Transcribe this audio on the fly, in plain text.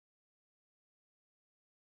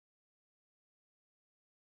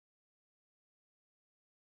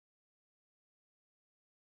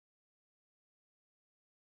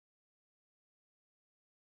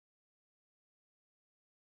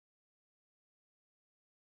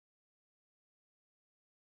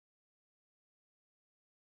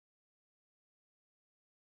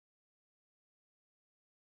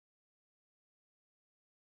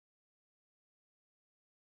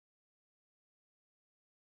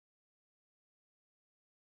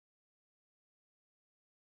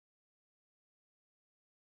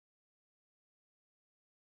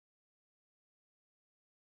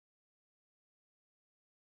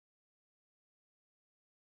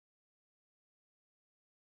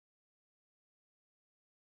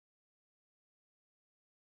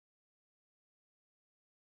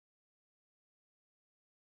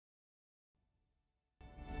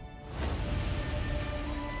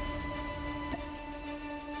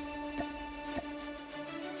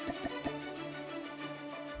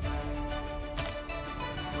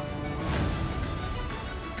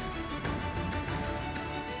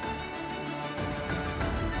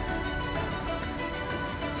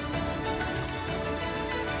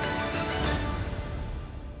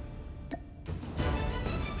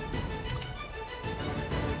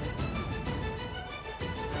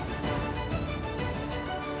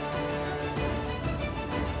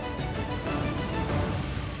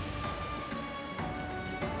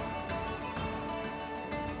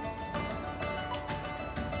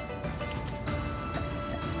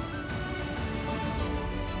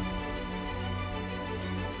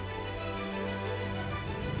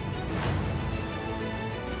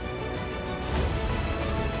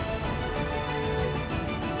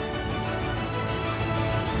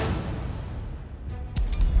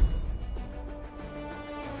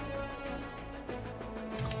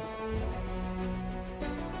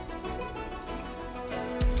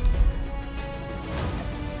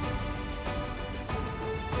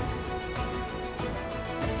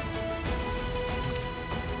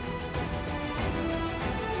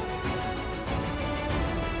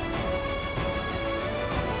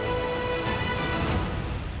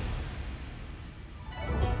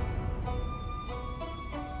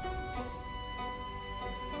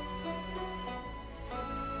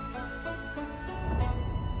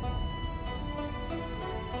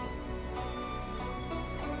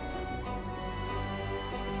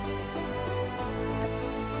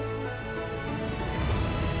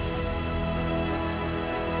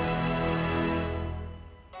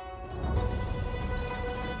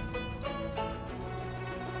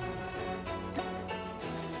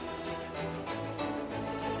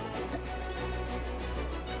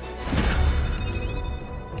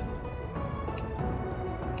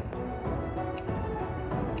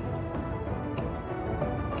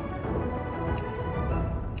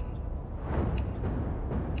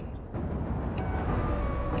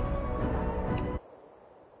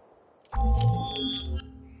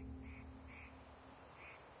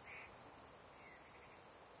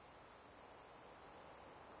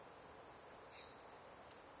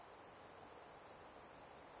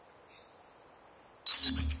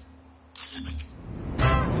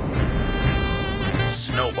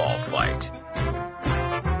football fight.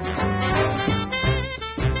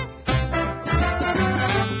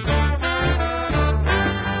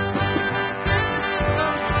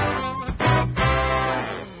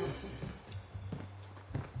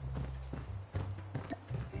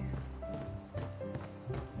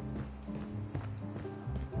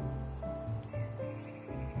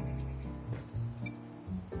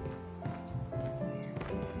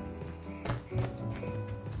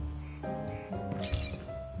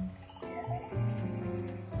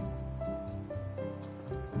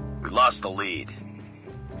 We lost the lead.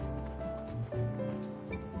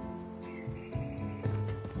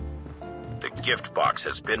 The gift box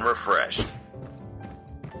has been refreshed.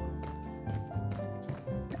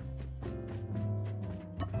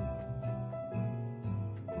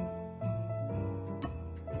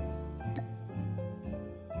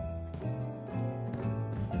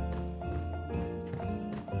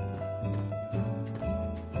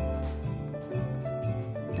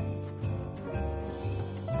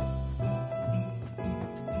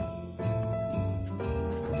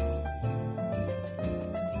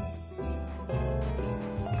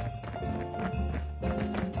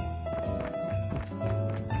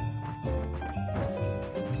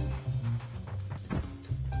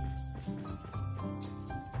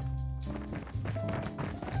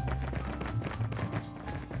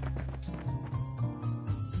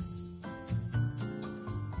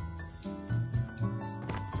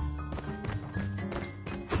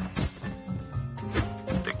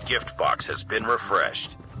 The gift box has been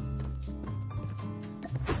refreshed.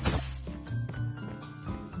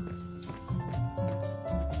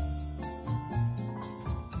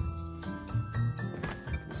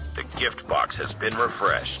 The gift box has been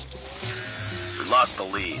refreshed. We lost the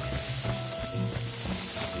lead.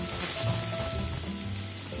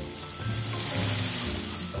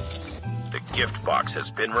 The gift box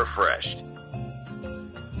has been refreshed.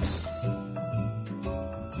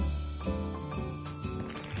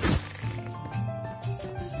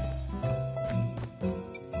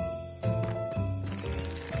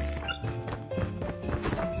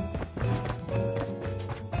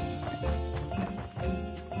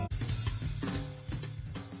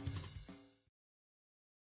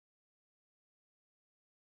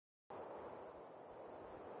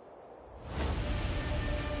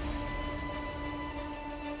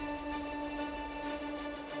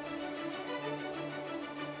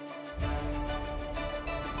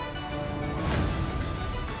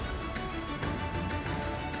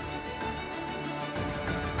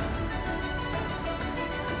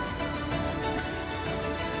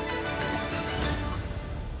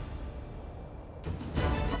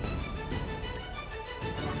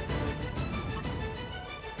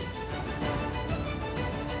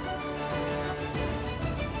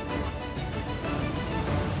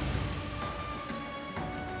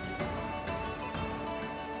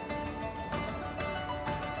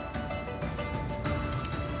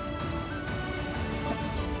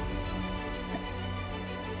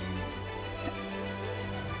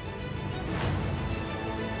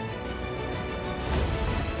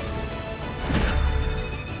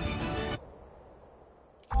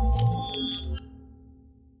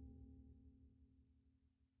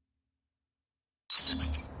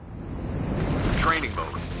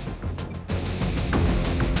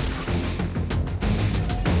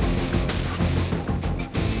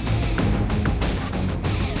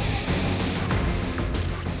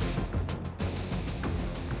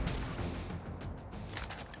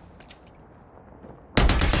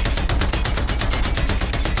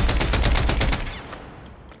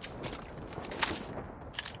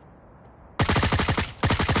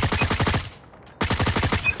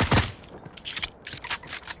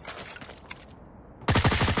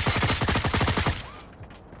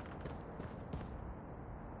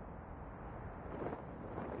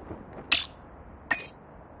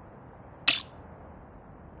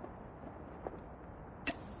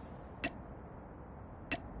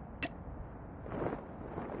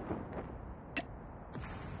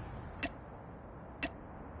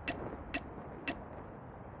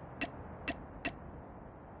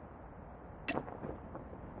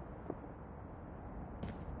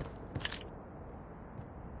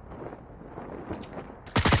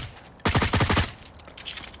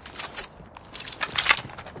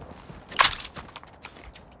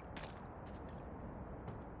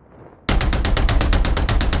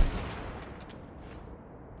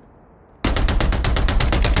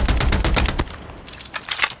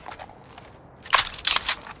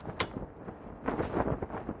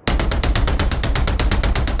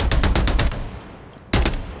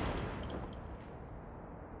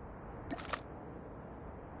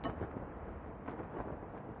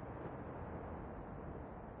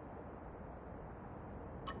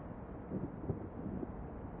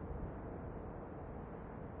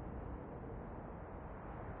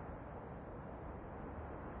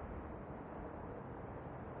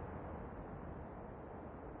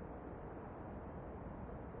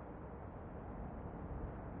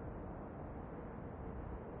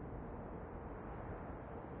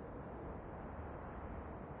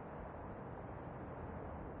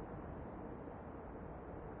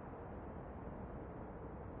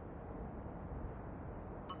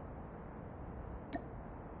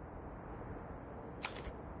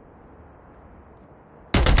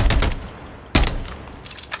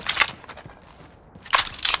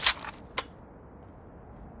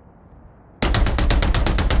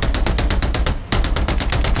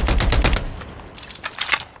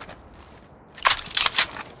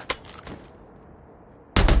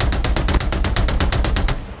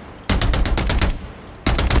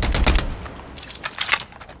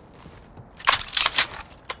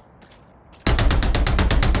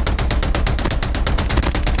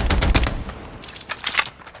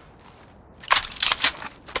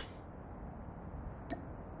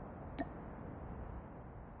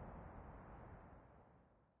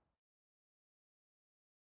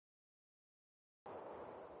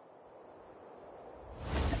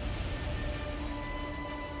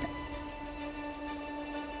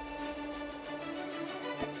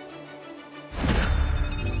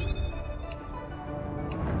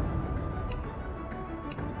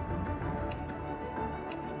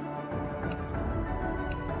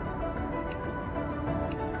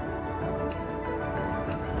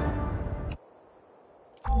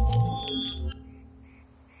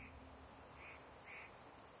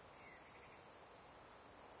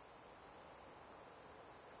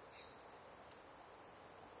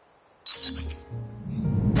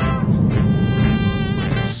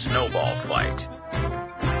 Snowball fight.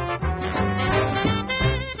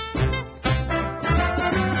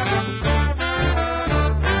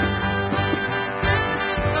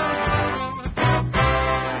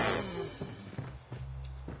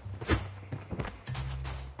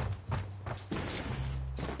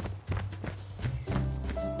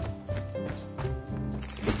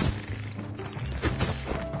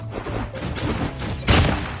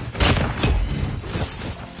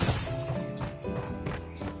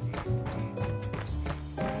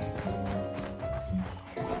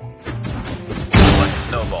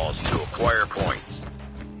 Snowballs to acquire points.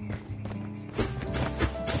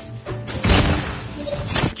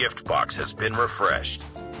 The gift box has been refreshed.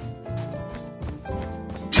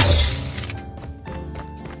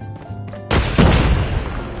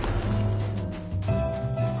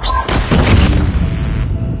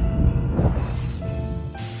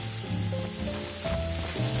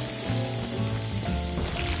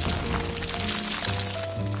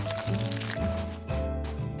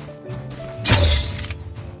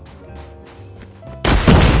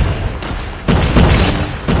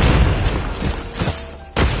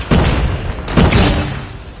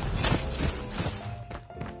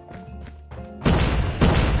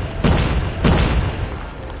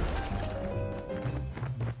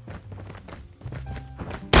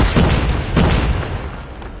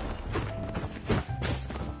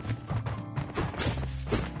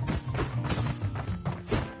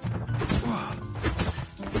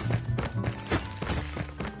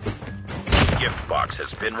 Gift box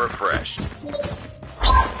has been refreshed.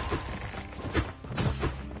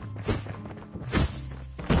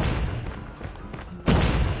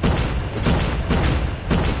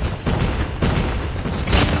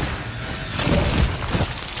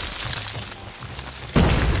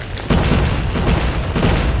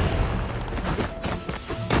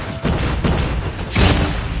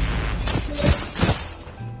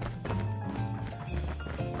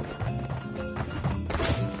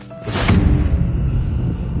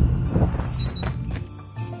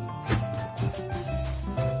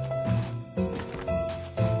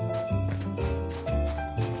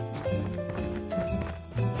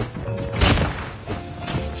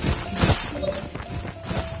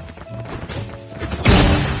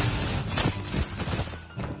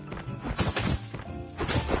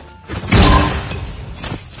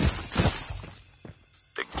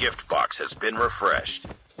 Gift box has been refreshed.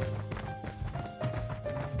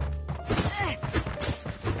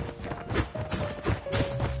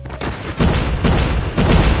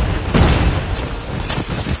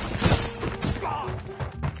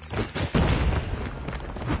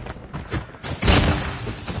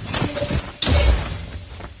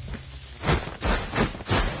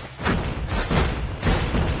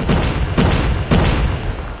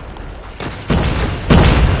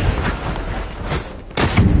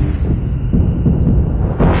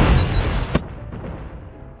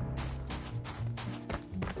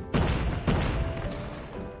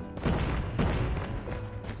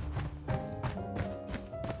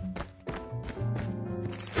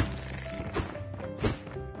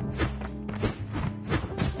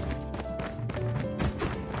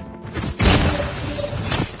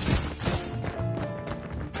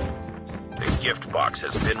 Gift box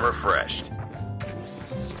has been refreshed.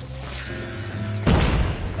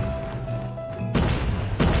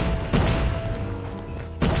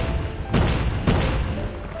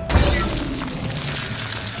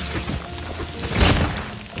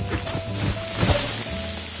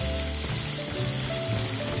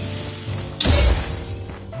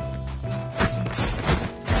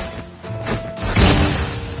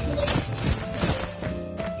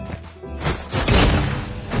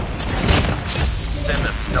 Send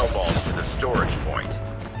the snowballs to the storage point.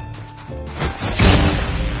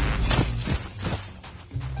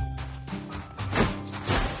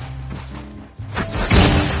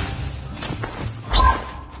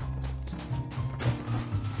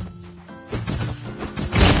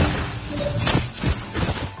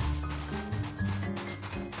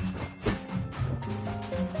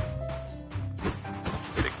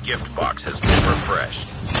 The gift box has been refreshed.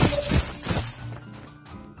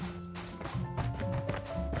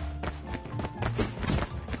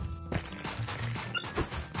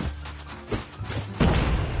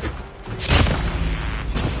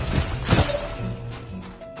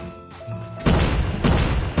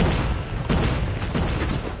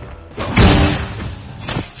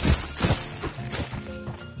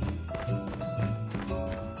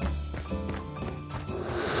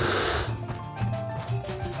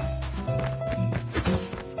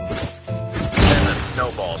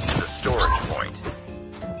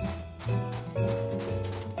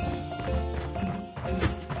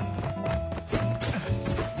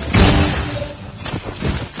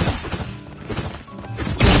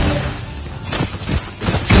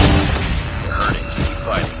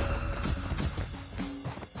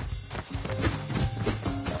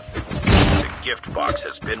 Gift box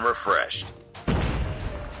has been refreshed.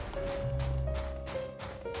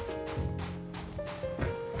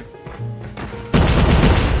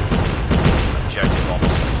 Objective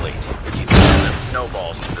almost complete. Keep sending the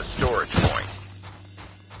snowballs to the storage point.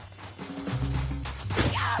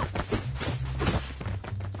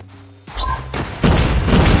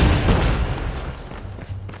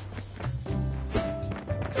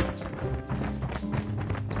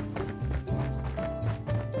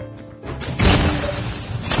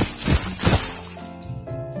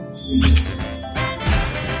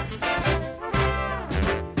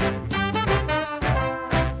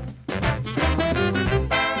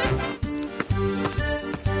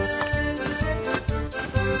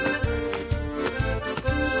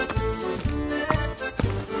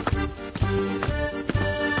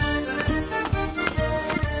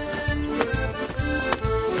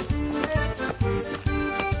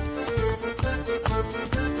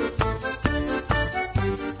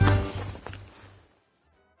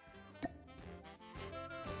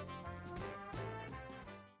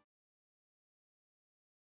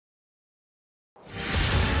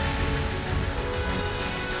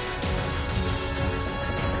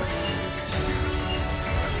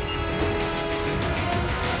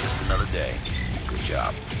 Day. Good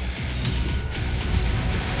job.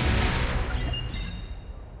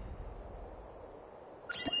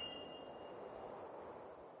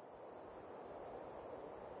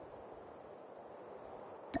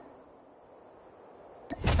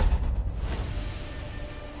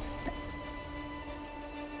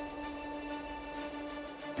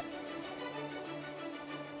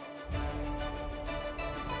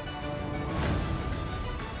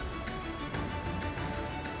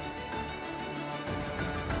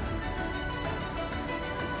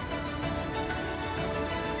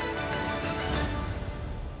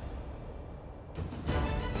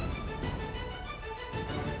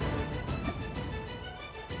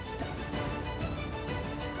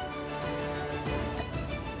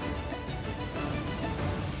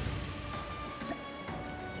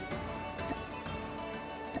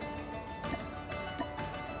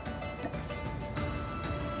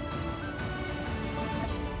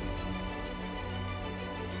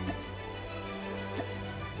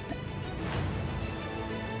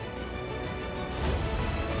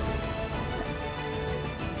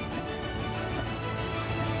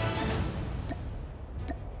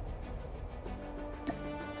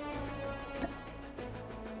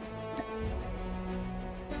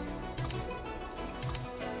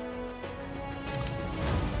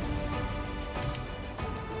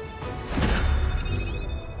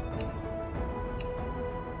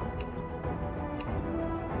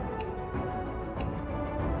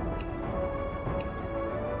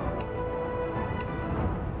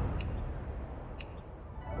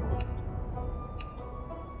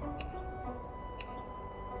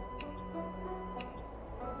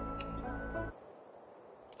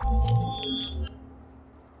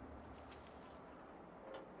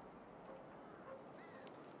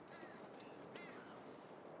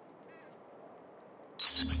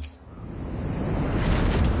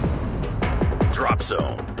 Drop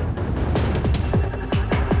zone.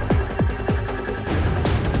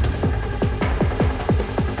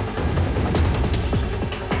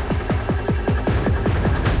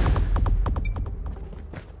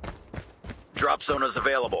 Drop zone is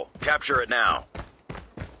available. Capture it now.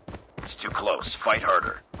 It's too close. Fight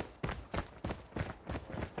harder.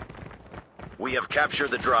 We have captured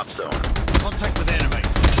the drop zone. Contact with enemy.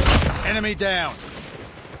 Enemy down.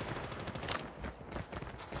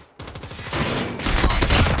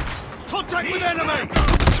 Contact with enemy!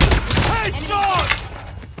 Headshot!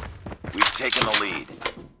 We've taken the lead.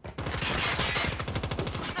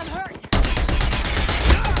 I'm hurt.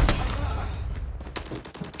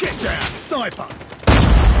 Get down, sniper!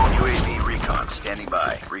 UAV recon standing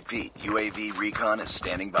by. Repeat, UAV recon is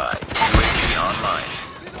standing by. UAV online.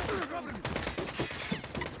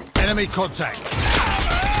 Enemy contact.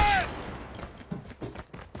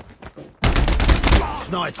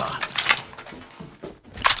 Sniper.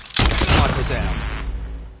 Sniper down.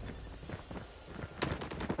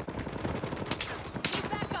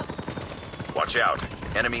 Watch out.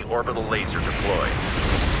 Enemy orbital laser deployed.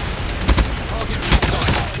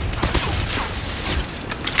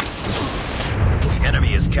 The enemy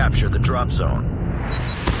has captured the drop zone.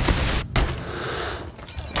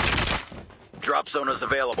 Drop zone is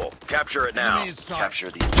available. Capture it now.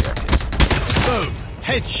 Capture the objective. Boom!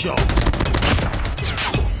 Headshot!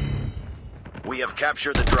 We have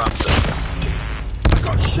captured the drop zone. I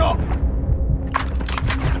got shot!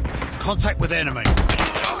 Contact with enemy.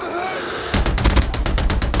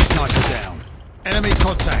 Sniper down. Enemy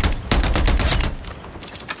contact.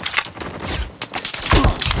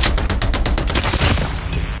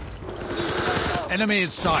 Enemy in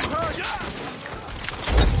sight.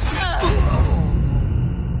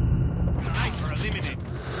 Sniper eliminated.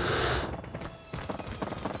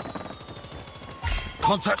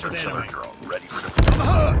 Contact Hunter with killer enemy. drone ready for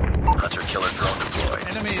deployment. Hunter killer drone deployed.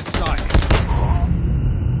 Enemy in sight.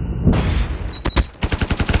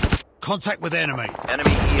 Contact with enemy.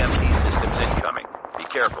 Enemy EMP systems incoming. Be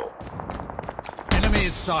careful. Enemy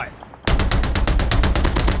in sight.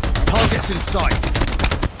 Targets in sight.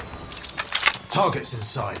 Targets in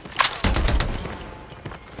sight.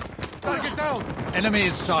 Target down. Enemy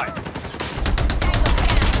in sight.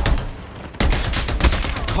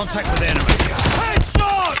 Contact with enemy.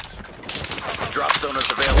 Headshot! Drop zone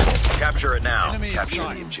is available. Capture it now. Enemy in Capture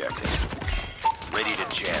sight. the objective. Ready to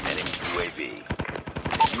jam enemy UAV.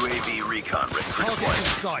 UAV recon ready for Targets in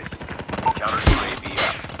deployment. sight. Counter UAV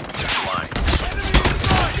up. Line. Enemy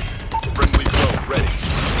inside! Friendly drone ready.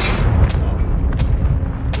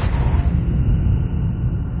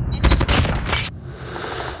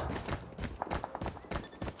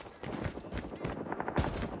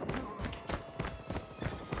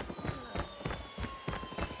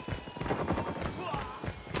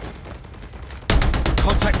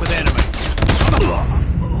 Contact with enemy.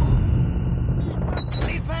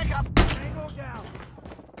 Need backup! Tango down!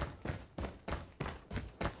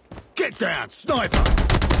 Get down, sniper.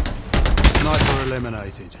 Sniper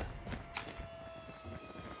eliminated.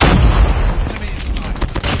 Enemy in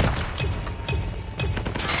sight.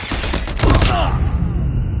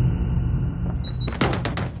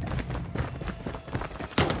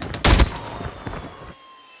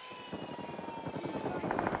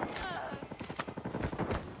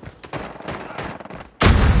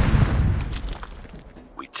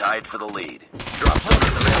 We tied for the lead. Drop zone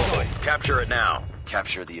is available. Capture it now.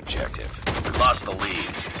 Capture the objective. We lost the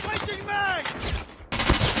lead. Switching mag!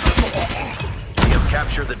 We have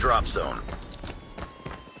captured the drop zone.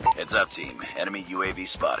 Heads up, team. Enemy UAV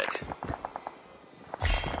spotted.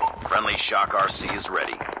 Friendly Shock RC is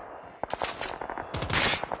ready.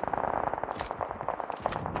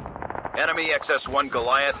 Enemy XS-1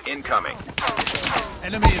 Goliath incoming.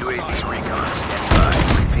 Enemy in UAV sight. recon standing by.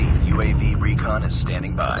 Repeat, UAV recon is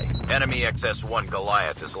standing by. Enemy XS-1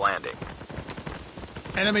 Goliath is landing.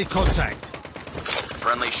 Enemy contact.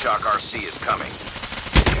 Friendly Shock RC is coming.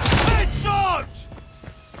 Headshot!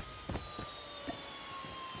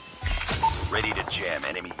 Ready to jam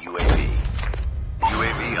enemy UAV.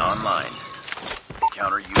 UAV online.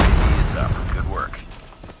 Counter UAV is up. Good work.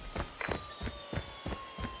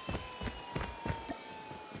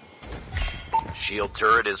 Shield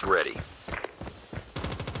turret is ready.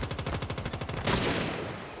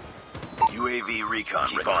 UAV recon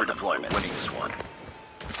ready for deployment. Winning this one.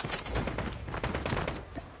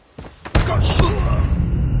 Got shot!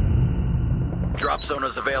 Drop zone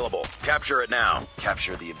is available. Capture it now.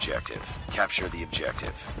 Capture the objective. Capture the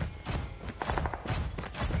objective.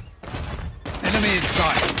 Enemy in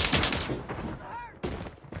sight.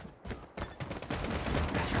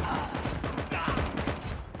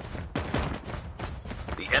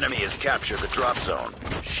 The enemy has captured the drop zone.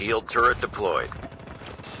 Shield turret deployed.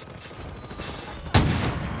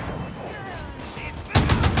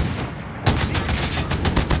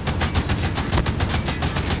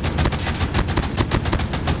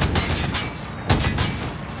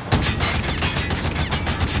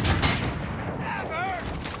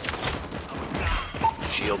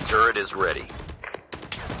 Shield turret is ready.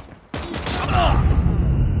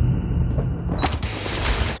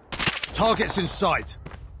 Targets in sight.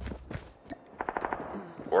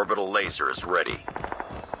 Orbital laser is ready.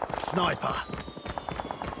 Sniper.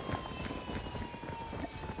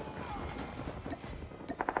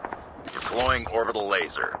 Deploying orbital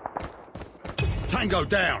laser. Tango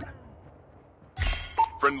down.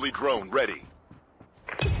 Friendly drone ready.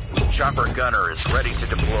 Chopper gunner is ready to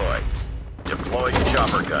deploy. Deploy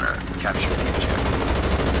chopper gunner. Capture the objective.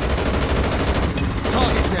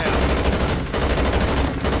 Target down.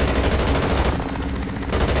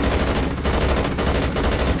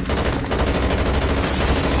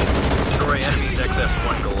 Destroy enemy's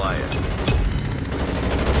XS-1 Goliath.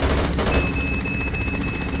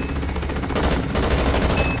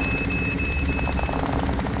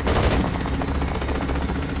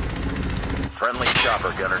 Friendly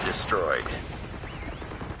chopper gunner destroyed.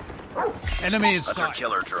 Enemy in Hunter sight.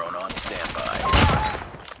 killer drone on standby.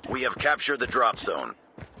 We have captured the drop zone.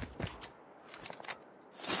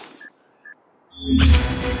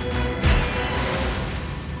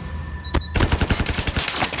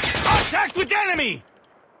 Contact with enemy!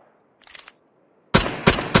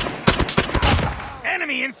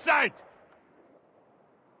 Enemy in sight!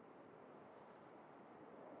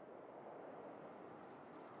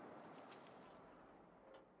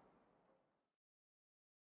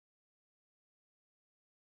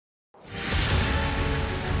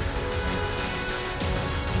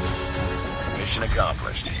 Mission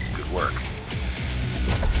accomplished. Good work.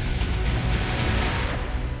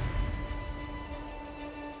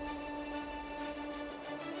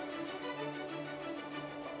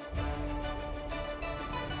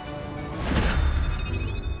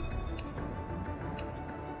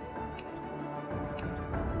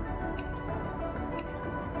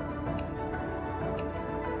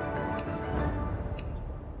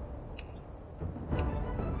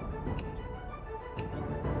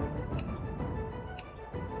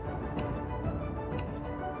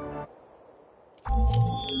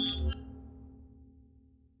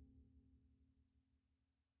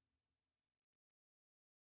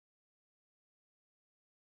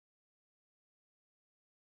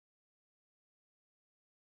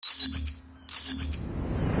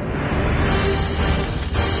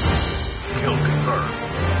 Kill confirmed.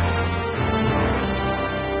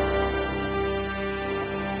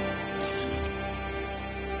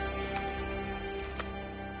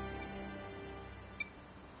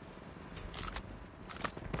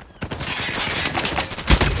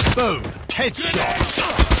 Boom! Headshot!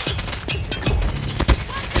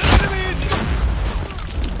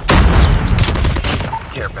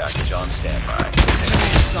 Care package on standby. Enemy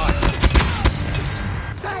in sight!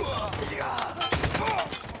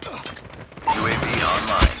 UAV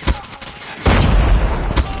online.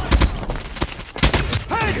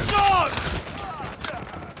 Headshot!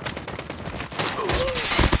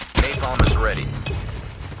 Napalm is ready.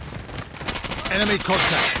 Enemy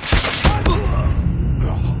contact!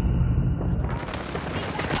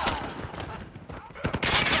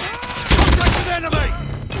 Contact with enemy!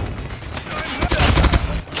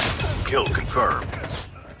 Kill confirmed.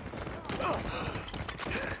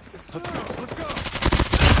 Let's go!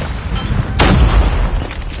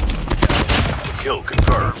 Kill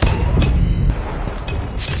confirmed.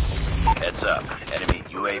 Heads up. Enemy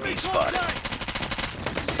UAV spotted.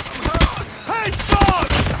 Headshot!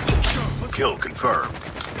 Kill confirmed.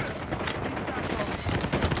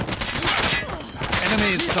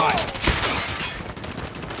 Enemy in sight!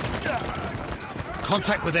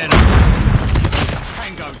 Contact with enemy!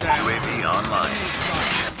 Tango down! UAV online.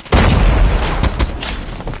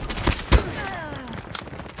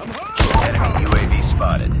 Enemy UAV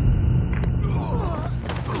spotted.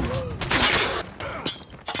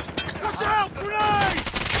 Watch out! Grenade!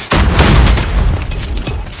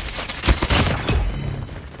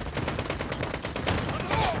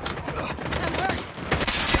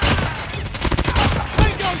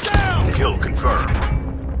 Tango down! Kill confirmed.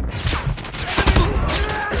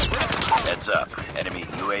 Heads up. Enemy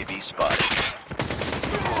UAV spotted.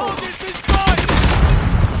 Target's in sight!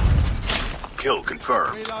 Kill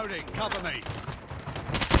confirmed. Reloading, cover me!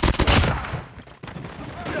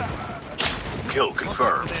 Kill Contact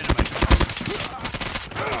confirmed. with enemy!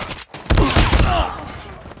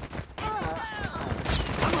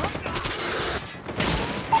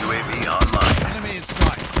 UAV online. Enemy in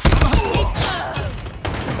sight!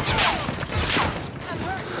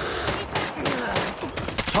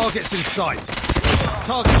 Target's in sight!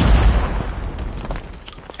 Target!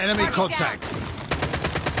 Enemy contact!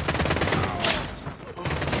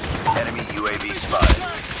 Enemy UAV spotted.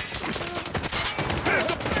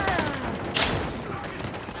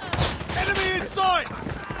 Enemy in sight!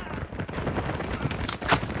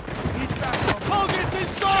 Target's in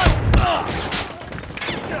sight!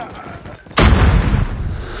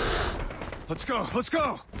 Let's go, let's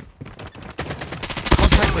go!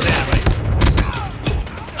 Contact with enemy!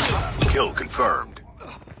 Kill confirmed.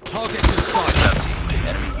 Target's in sight! Heads up team.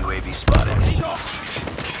 Enemy UAV spotted.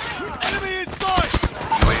 Enemy in sight!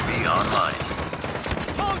 UAV online.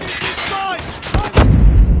 Target's in sight!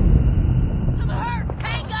 I'm hurt!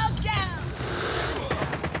 Tango down!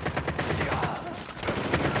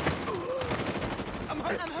 I'm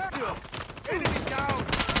hurt! Enemy down!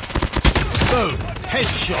 Boom!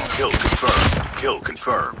 Headshot! Kill confirmed. Kill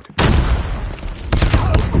confirmed.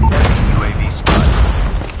 Enemy UAV spotted.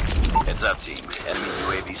 Heads up team. Enemy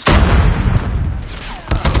UAV spotted.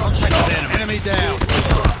 Contact with enemy! Enemy down!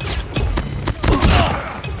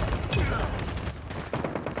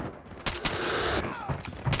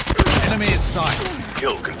 Enemy in sight!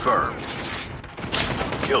 Kill confirmed.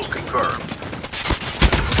 Kill confirmed.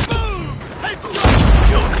 Boom! Headshot!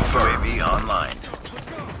 Kill confirmed. UAV online.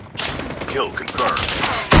 Kill confirmed.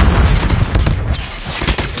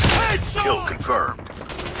 Headshot! Kill confirmed.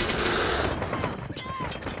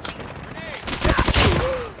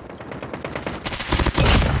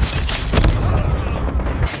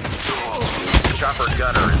 chopper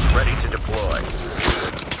gunner is ready to deploy.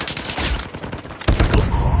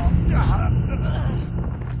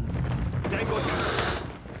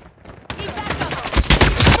 Keep back up.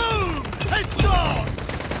 Boom! Headshot!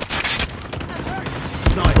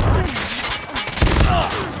 Sniper.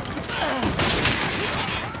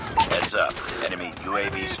 Heads up. Enemy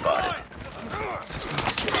UAV spotted.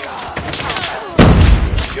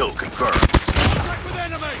 Kill confirmed. Contact with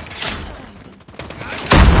enemy!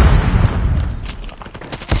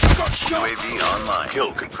 Got shot! UAV online.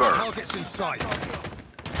 Kill confirmed. Targets in sight.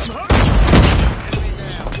 I'm hurt! Enemy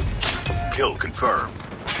down. Kill confirmed.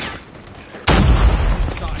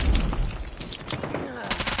 Sight.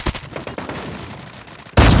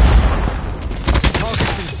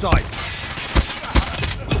 Targets in sight.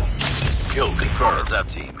 Kill confirmed. Heads up,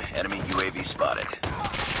 team. Enemy UAV spotted.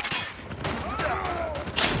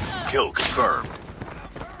 Kill confirmed.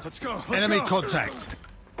 Let's go! Enemy contact.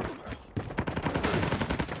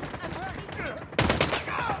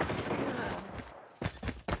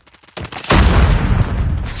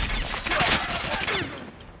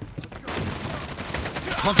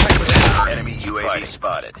 Contact with enemy. Enemy UAV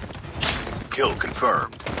spotted. Kill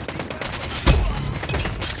confirmed.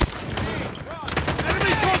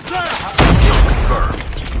 Enemy contact! Kill confirmed.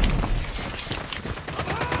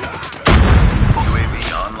 UAV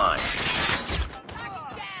online.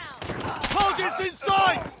 Targets in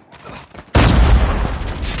sight!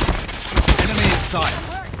 Enemy in sight.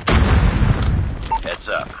 Heads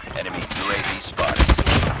up. Enemy UAV spotted.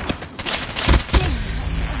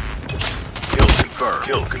 Kill confirmed.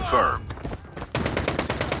 Kill confirmed.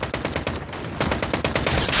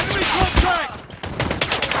 Enemy contact!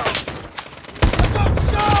 I got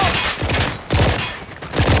shot!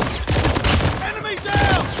 Enemy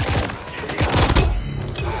down!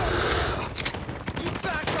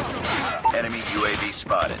 Back up! Enemy UAV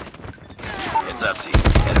spotted. Heads up, team.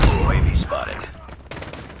 Enemy UAV spotted.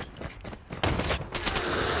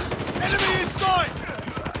 Enemy in sight!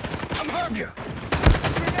 I'm hurt!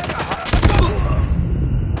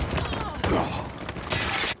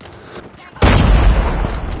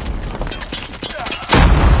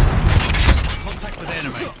 Contact with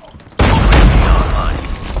enemy. UAV online.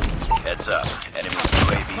 Heads up. Enemy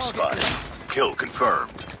UAV spotted. Kill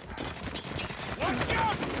confirmed.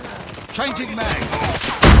 Changing mag.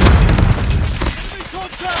 Enemy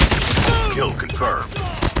contact! Kill confirmed.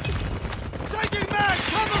 Taking mag!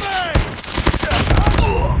 Cover me!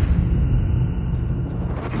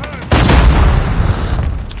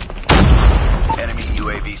 Enemy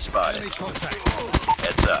UAV spotted. Enemy contact.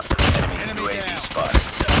 Heads up. Enemy Enemy UAV down. spotted.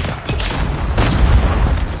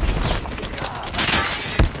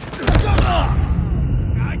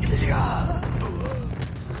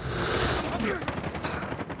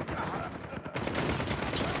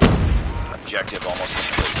 Objective almost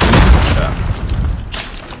complete.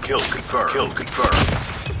 Kill confirmed. Kill confirmed.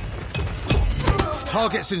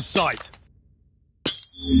 Targets in sight.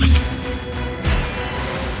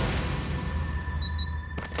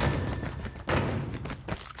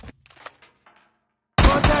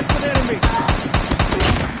 Contact with enemy!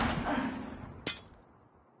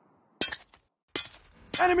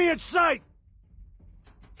 Enemy in sight!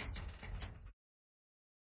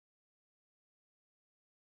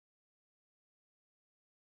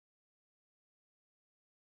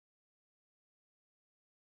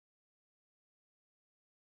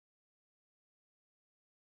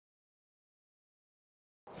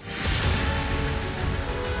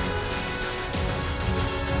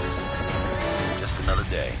 Just another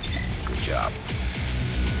day. Good job.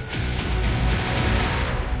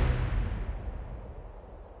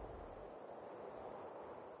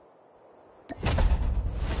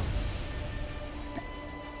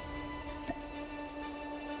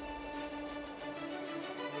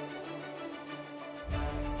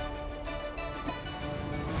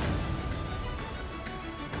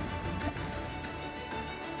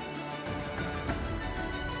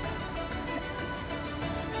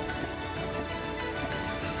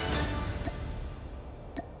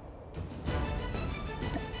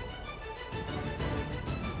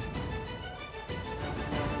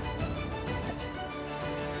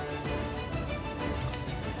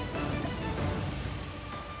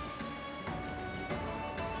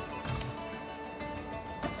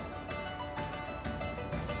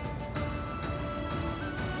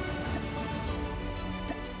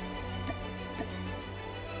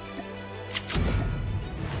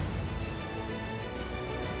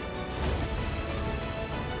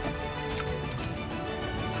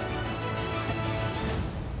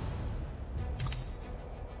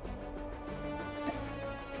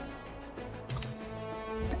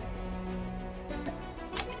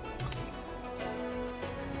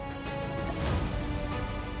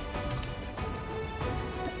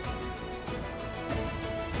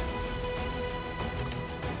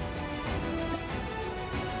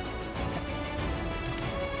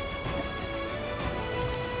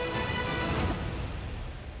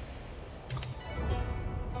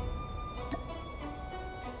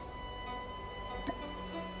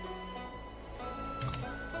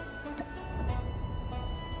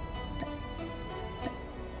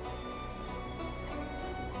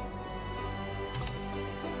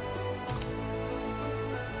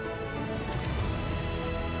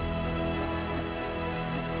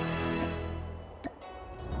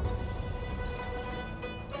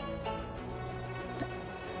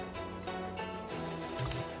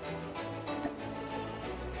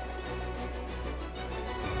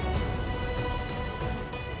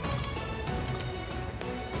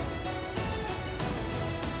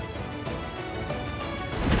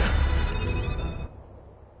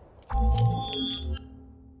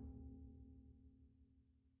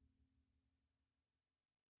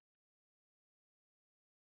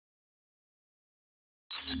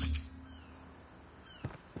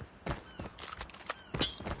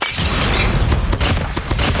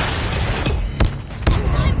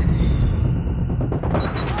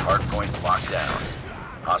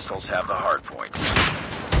 Hostiles have the hard point.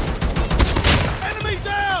 Enemy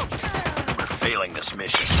down! We're failing this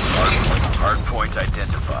mission. Hard point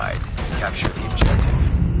identified. Capture the objective.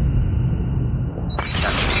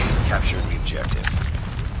 Capture the objective.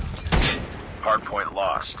 Hard point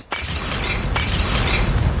lost.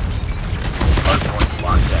 Hard point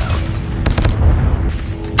locked down.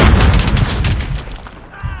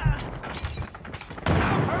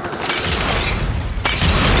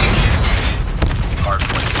 Hard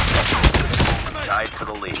point contested. Tied for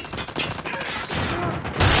the lead.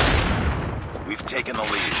 We've taken the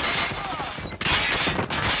lead.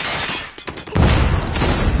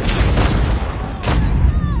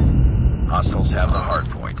 Hostiles have the hard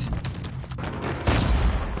point.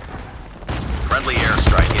 Friendly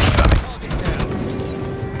airstrike incoming.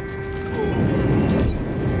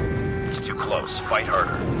 It's too close. Fight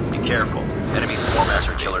harder. Be careful. Enemy swarm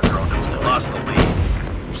hunter killer drone deployed. Lost the lead.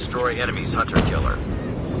 Destroy enemy's hunter killer.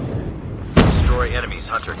 Destroy enemy's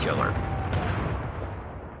hunter killer.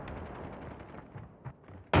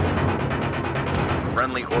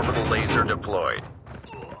 Friendly orbital laser deployed.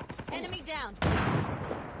 Enemy down.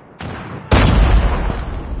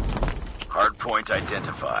 Hard point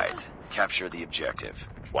identified. Capture the objective.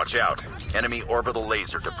 Watch out. Enemy orbital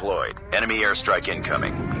laser deployed. Enemy airstrike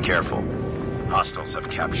incoming. Be careful. Hostiles have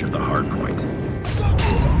captured the hard point.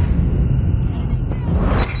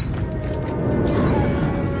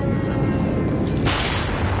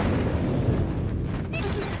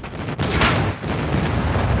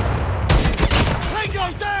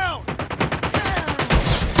 Tango down!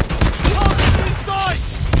 Target's in sight!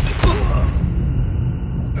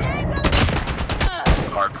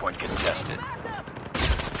 Hard point contested.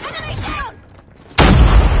 Enemy down!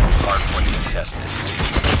 Hard point contested.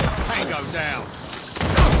 Tango down.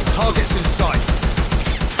 Targets in sight.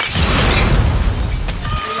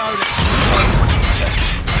 Reloading. Hard point contested.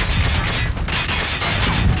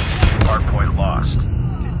 Hard point lost.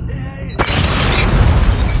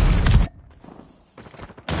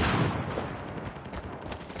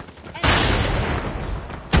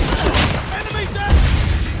 Enemy down!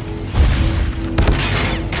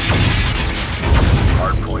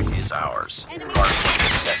 Hard point is ours. Enemy- Hard point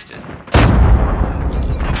contested.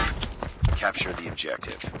 Capture the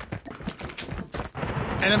objective.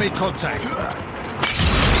 Enemy contact.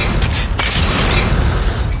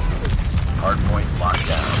 Hard point locked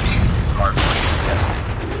down. Hard point contested.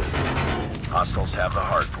 Hostiles have the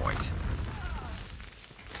hard point.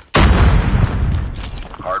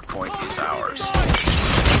 Hard point is ours.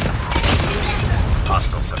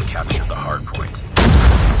 Hostiles have captured the hard point.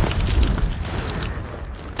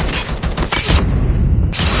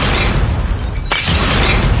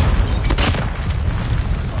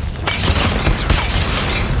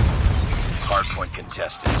 Hard point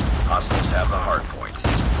contested. Hostiles have the hard point.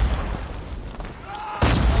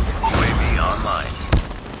 UAV online.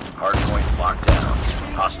 Hard point locked down.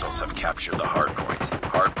 Hostiles have captured the hard point.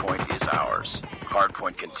 Hard point is ours. Hard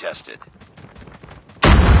point contested.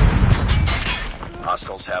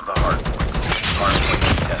 Hostiles have the hard point. Hard point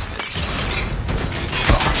contested.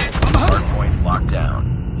 Hard point locked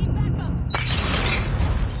down.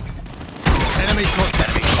 Enemy contact.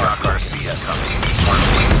 Enemy shock RCS coming. Hard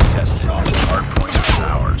point contested. Hard point is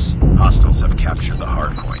ours. Hostiles have captured the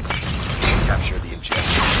hard point. Capture the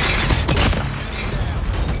objective.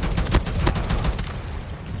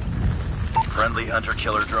 Friendly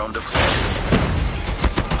hunter-killer drone deployed.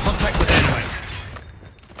 Contact with enemy.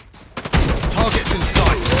 Targets in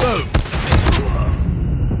sight. Boom.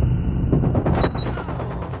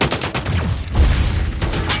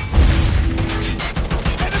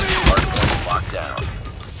 Hard point locked down.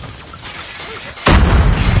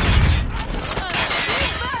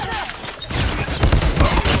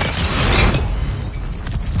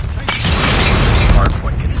 Hard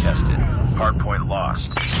point contested. Hard point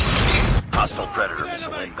lost. Hostile Predator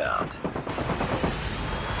missile inbound.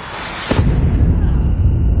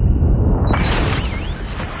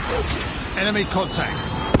 Enemy contact.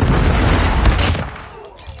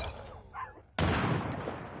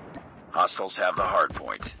 Hostiles have the hard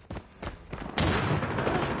point.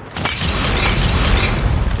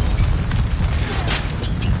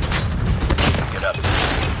 Get up.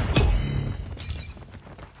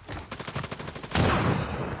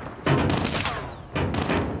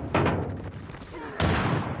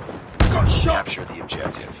 Got shot. Capture the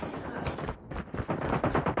objective.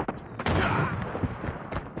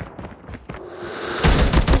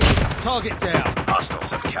 Target down.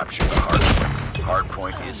 Hostiles have captured the hard point. Hard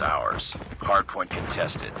point is ours. Hard point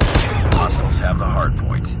contested. Hostiles have the hard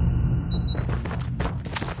point.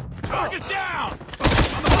 Target down!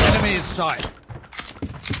 Enemy in sight.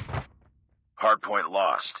 Hardpoint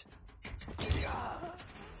lost.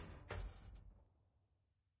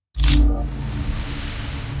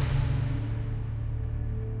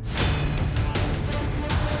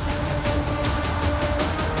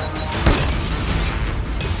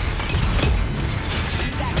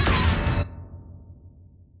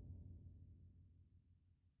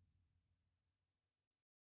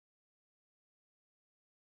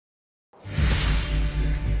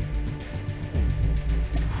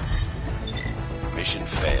 Mission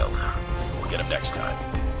failed. We'll get him next time.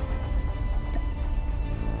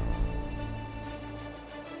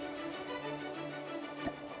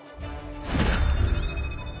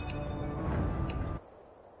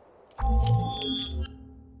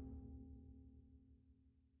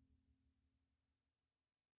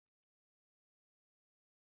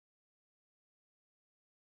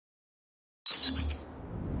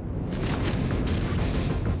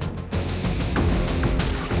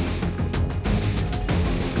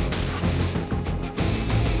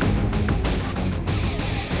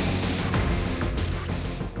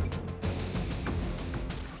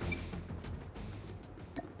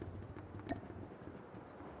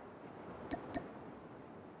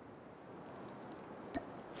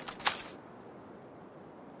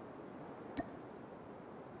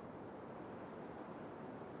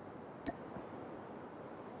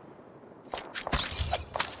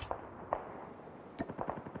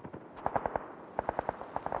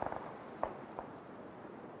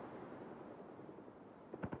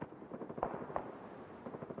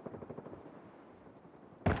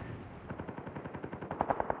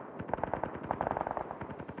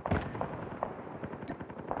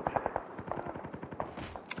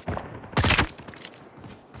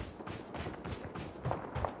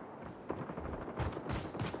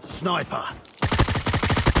 Sniper!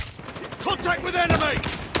 Contact with enemy!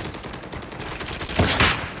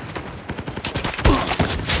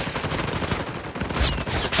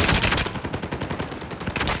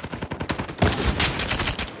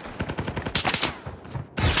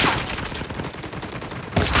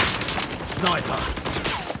 Sniper!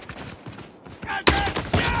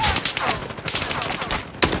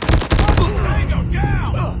 Tango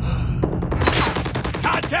down!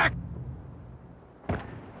 Contact!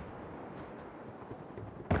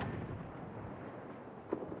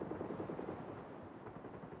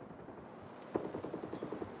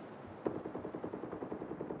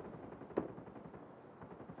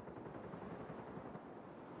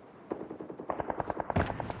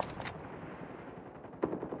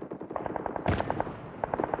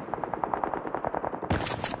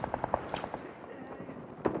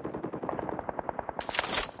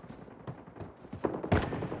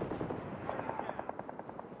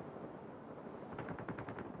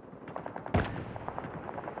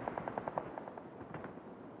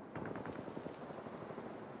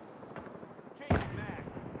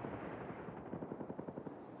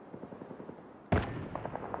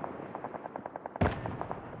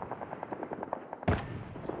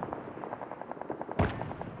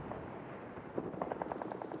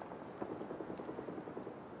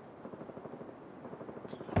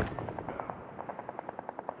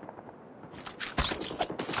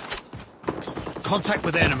 Contact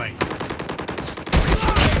with enemy.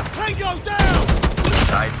 Tango down!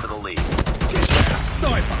 Tied for the lead. Get down,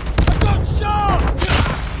 sniper! I got shot!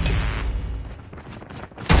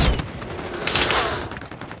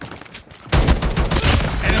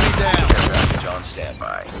 Enemy down. Care package on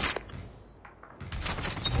standby.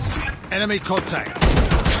 Enemy contact.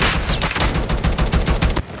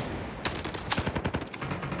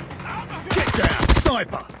 Get down,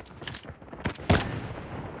 sniper!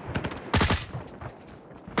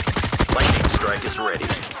 Lightning strike is ready.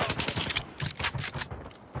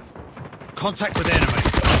 Contact with enemy.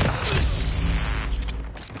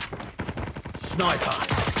 Sniper.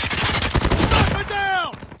 Sniper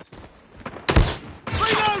down!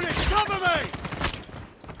 Reloading! Cover me!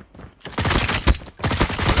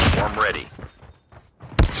 Swarm ready.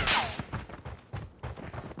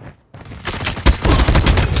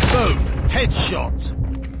 Boom! Headshot!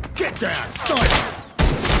 Get down, sniper!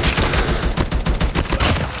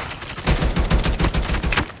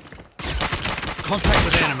 Contact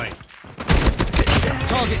with enemy.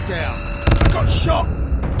 Target down. I got shot!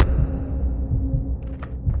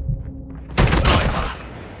 Sniper!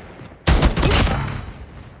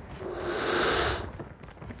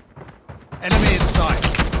 Enemy in sight.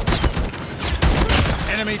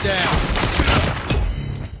 Enemy down.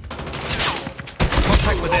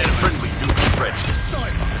 Contact with enemy. Friendly nuke ready.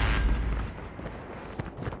 Sniper!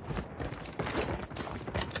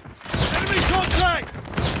 Enemy contact!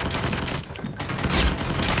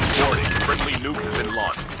 Warning, Friendly nuke has been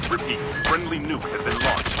launched. Repeat, friendly nuke has been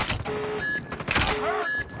launched.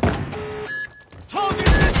 Target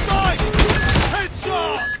in sight!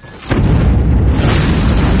 Headshot!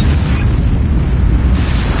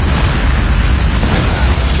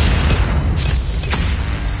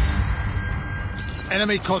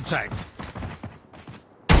 Enemy contact.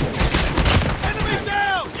 Enemy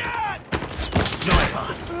down! Sniper.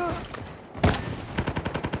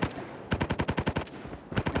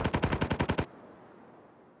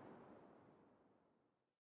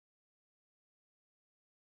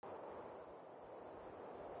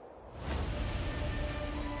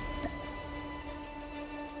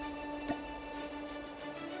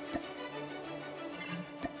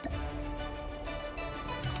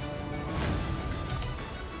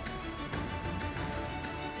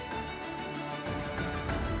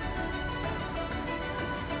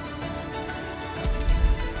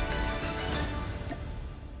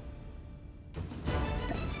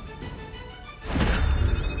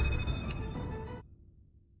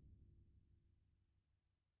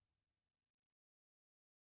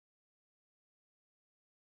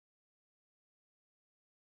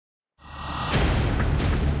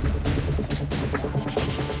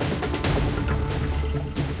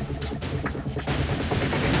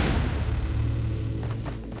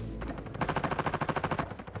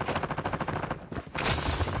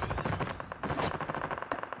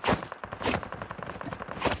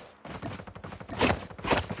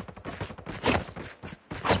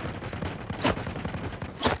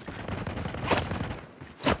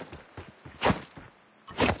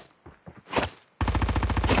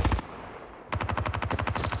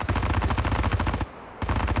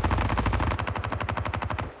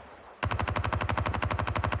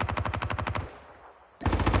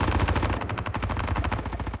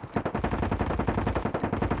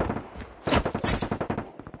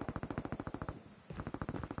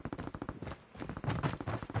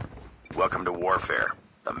 Welcome to warfare.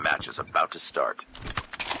 The match is about to start.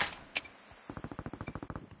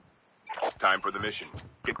 Time for the mission.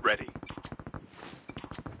 Get ready.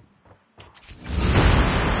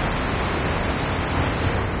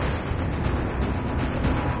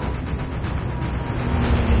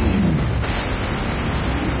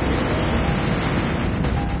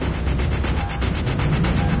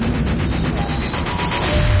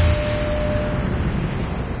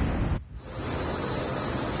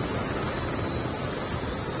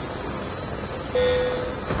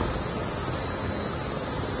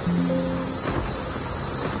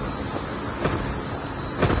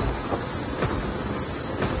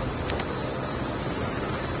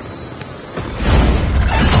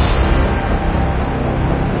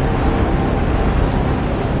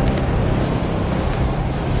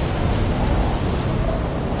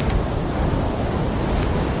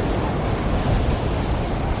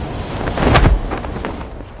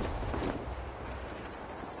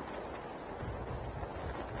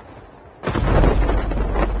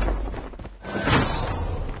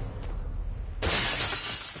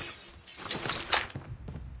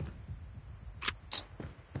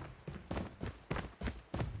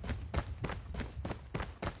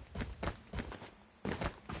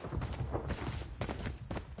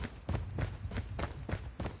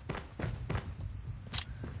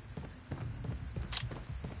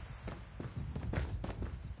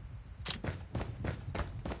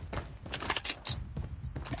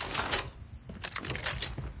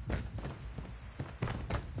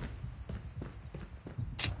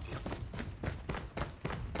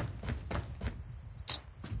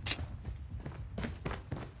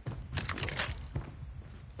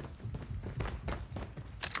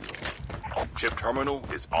 Chip terminal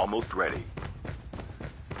is almost ready.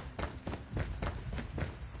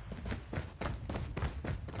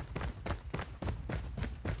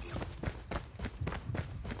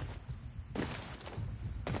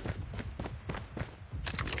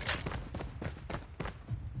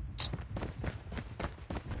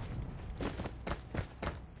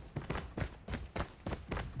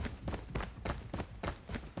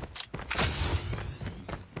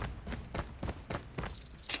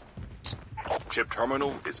 Chip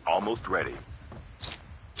terminal is almost ready.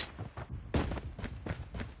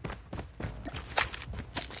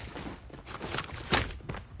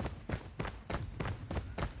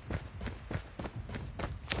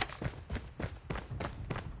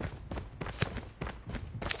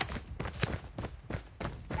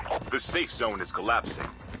 The safe zone is collapsing.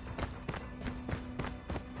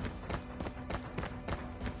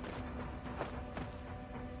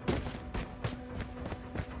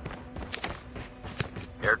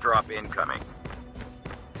 Airdrop incoming.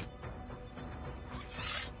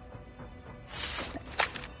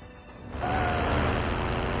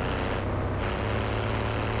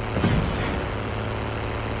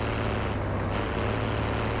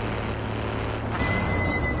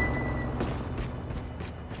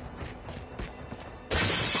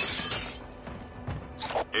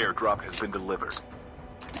 Airdrop has been delivered.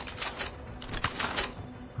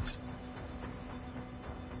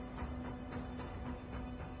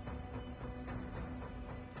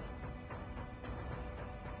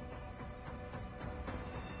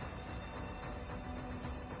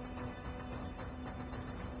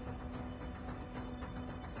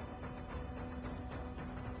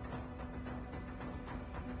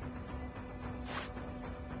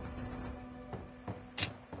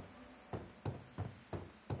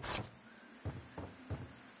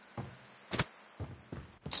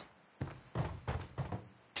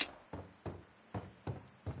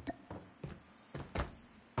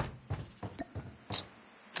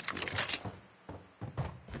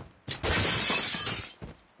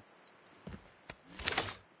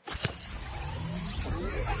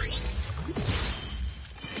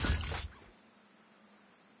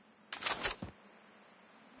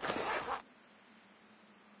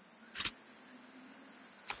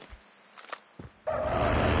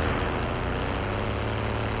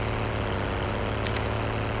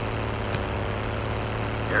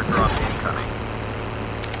 Airdrop incoming.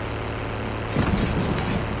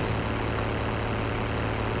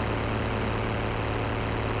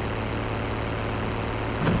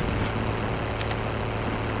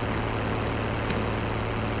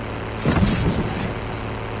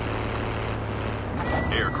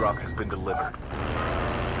 Airdrop has been delivered.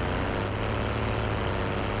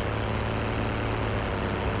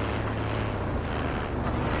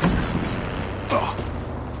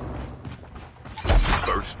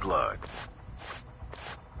 First blood.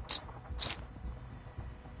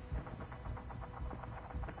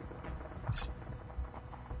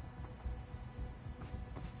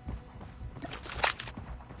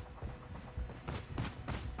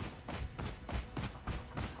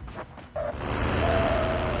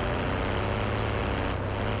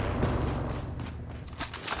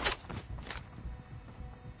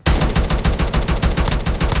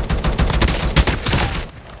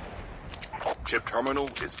 Chip terminal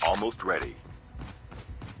is almost ready.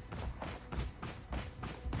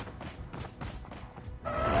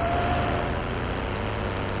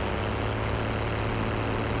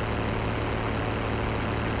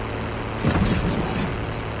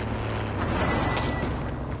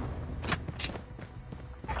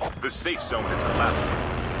 The safe zone is collapsing.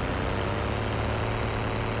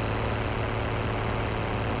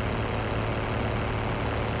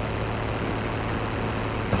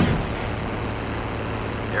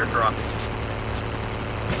 Airdrop.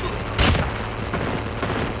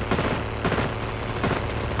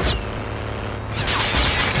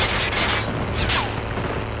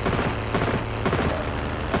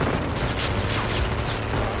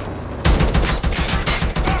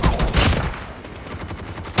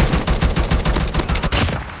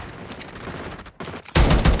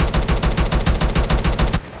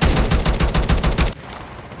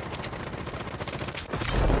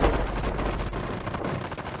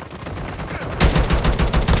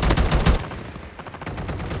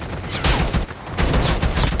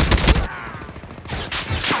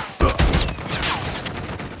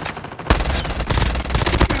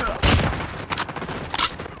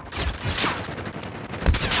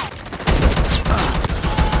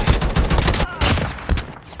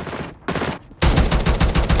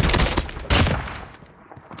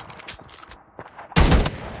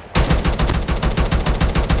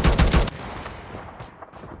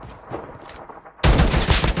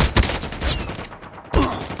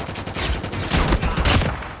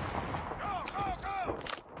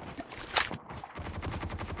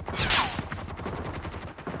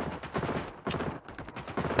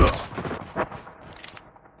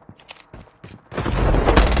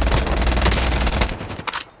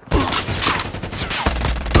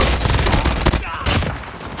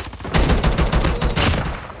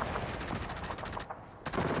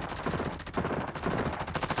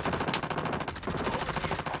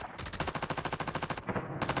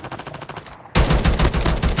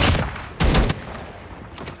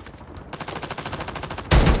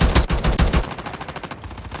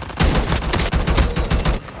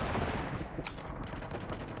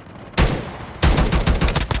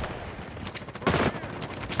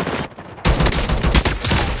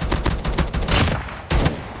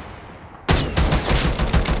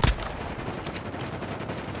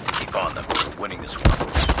 On them. We're winning this one.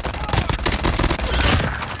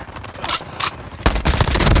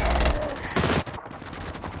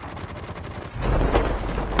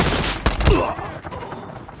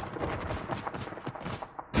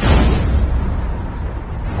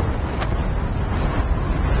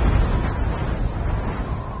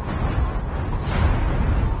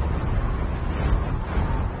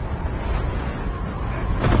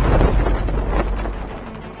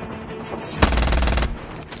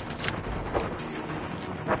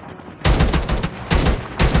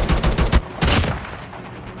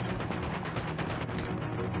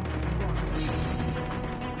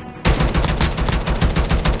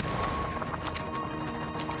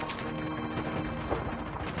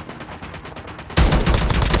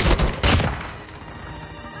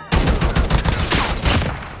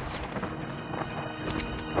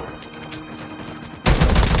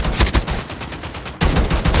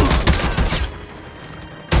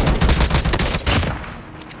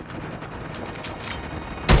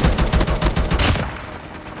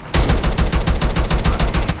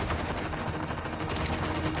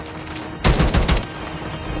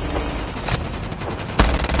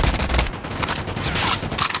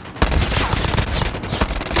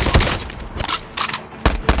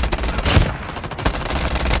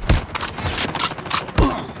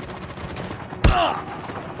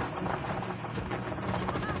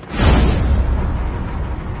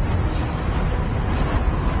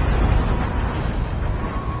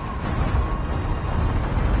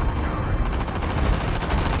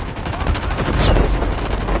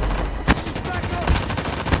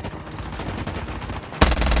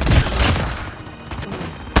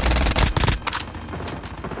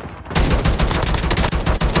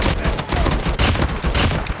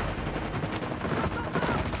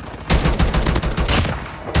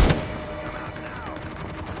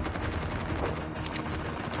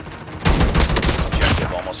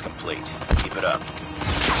 is complete. Keep it up.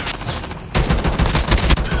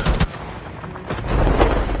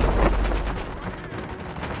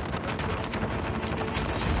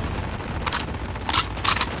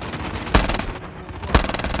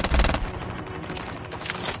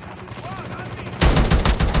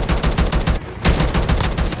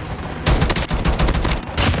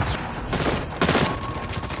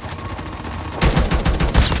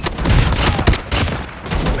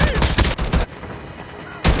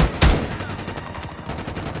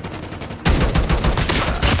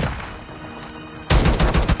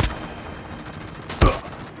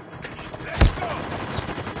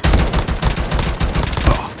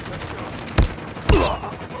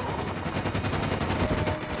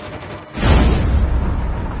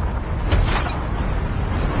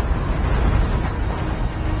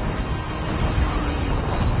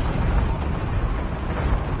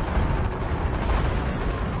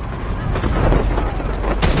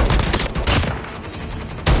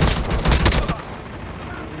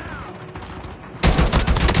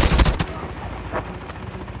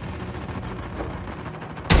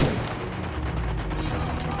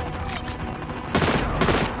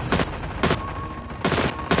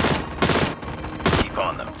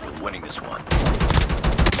 On them. We're winning this one.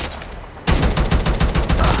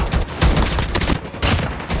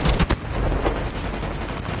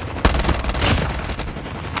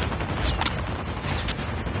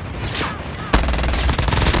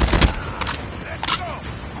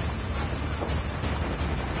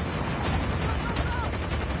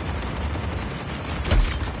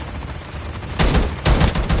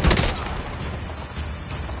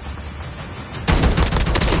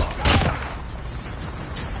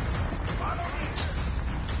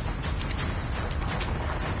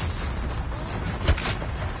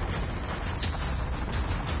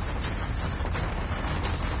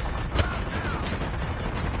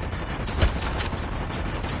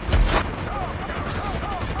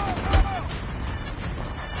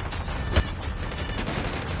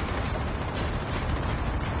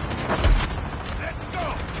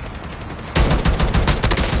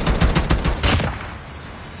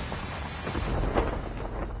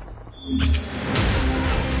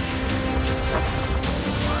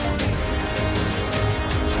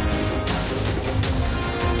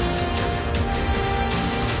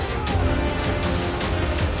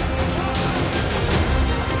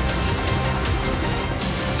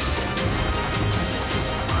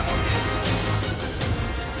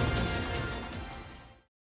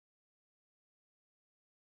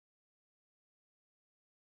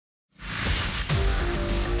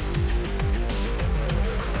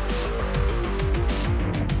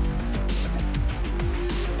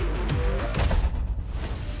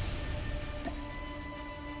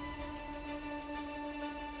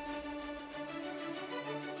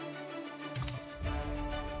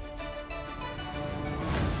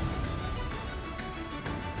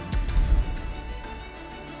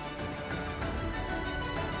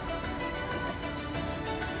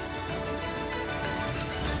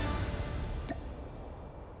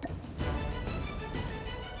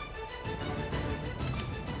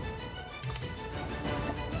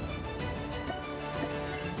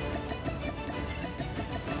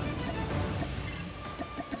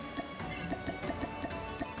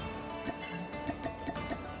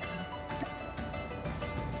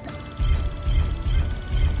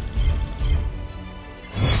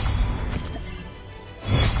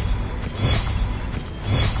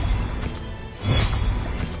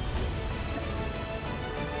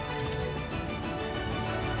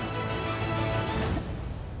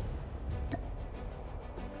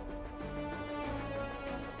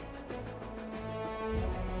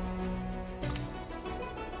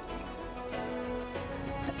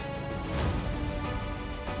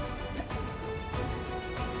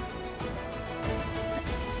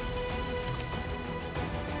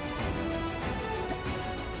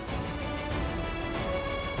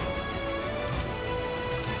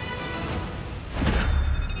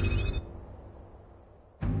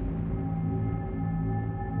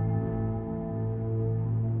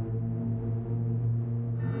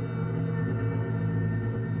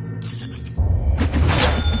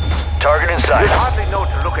 Target inside. You'd hardly know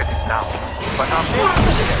to look at it now, but our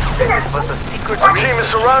base was a secret. Our team is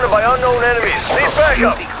surrounded by unknown enemies. Need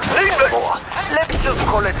backup. Need backup. Let's just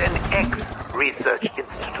call it an ex-research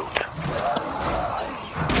institute.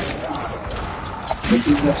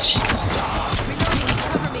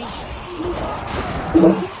 Cover me.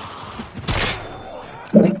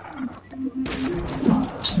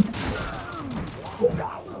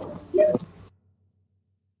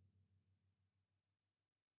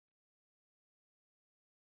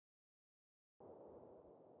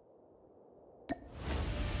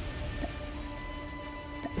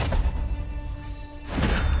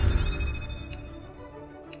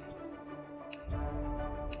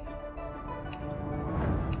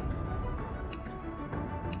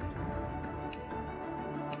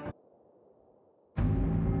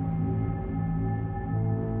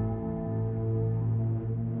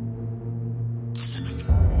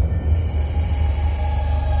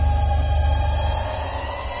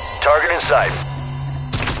 Target in sight.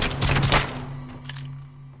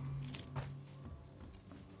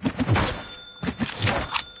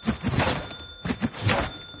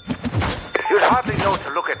 You'd hardly know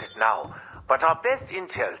to look at it now, but our best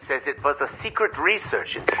intel says it was a secret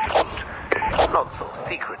research institute. Not so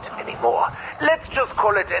secret anymore. Let's just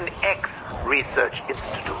call it an ex-research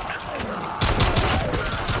institute.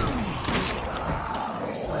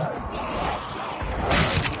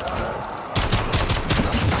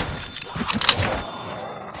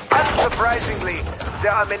 Unsurprisingly,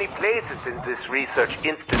 there are many places in this research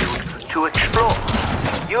institute to explore.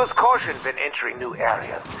 Use caution when entering new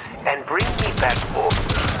areas, and bring me back home.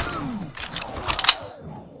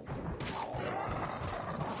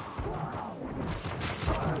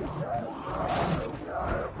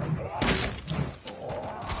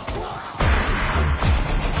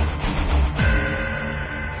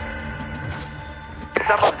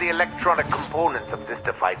 Some of the electronic components of this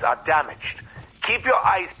device are damaged. Keep your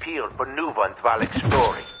eyes peeled for new ones while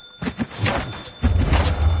exploring.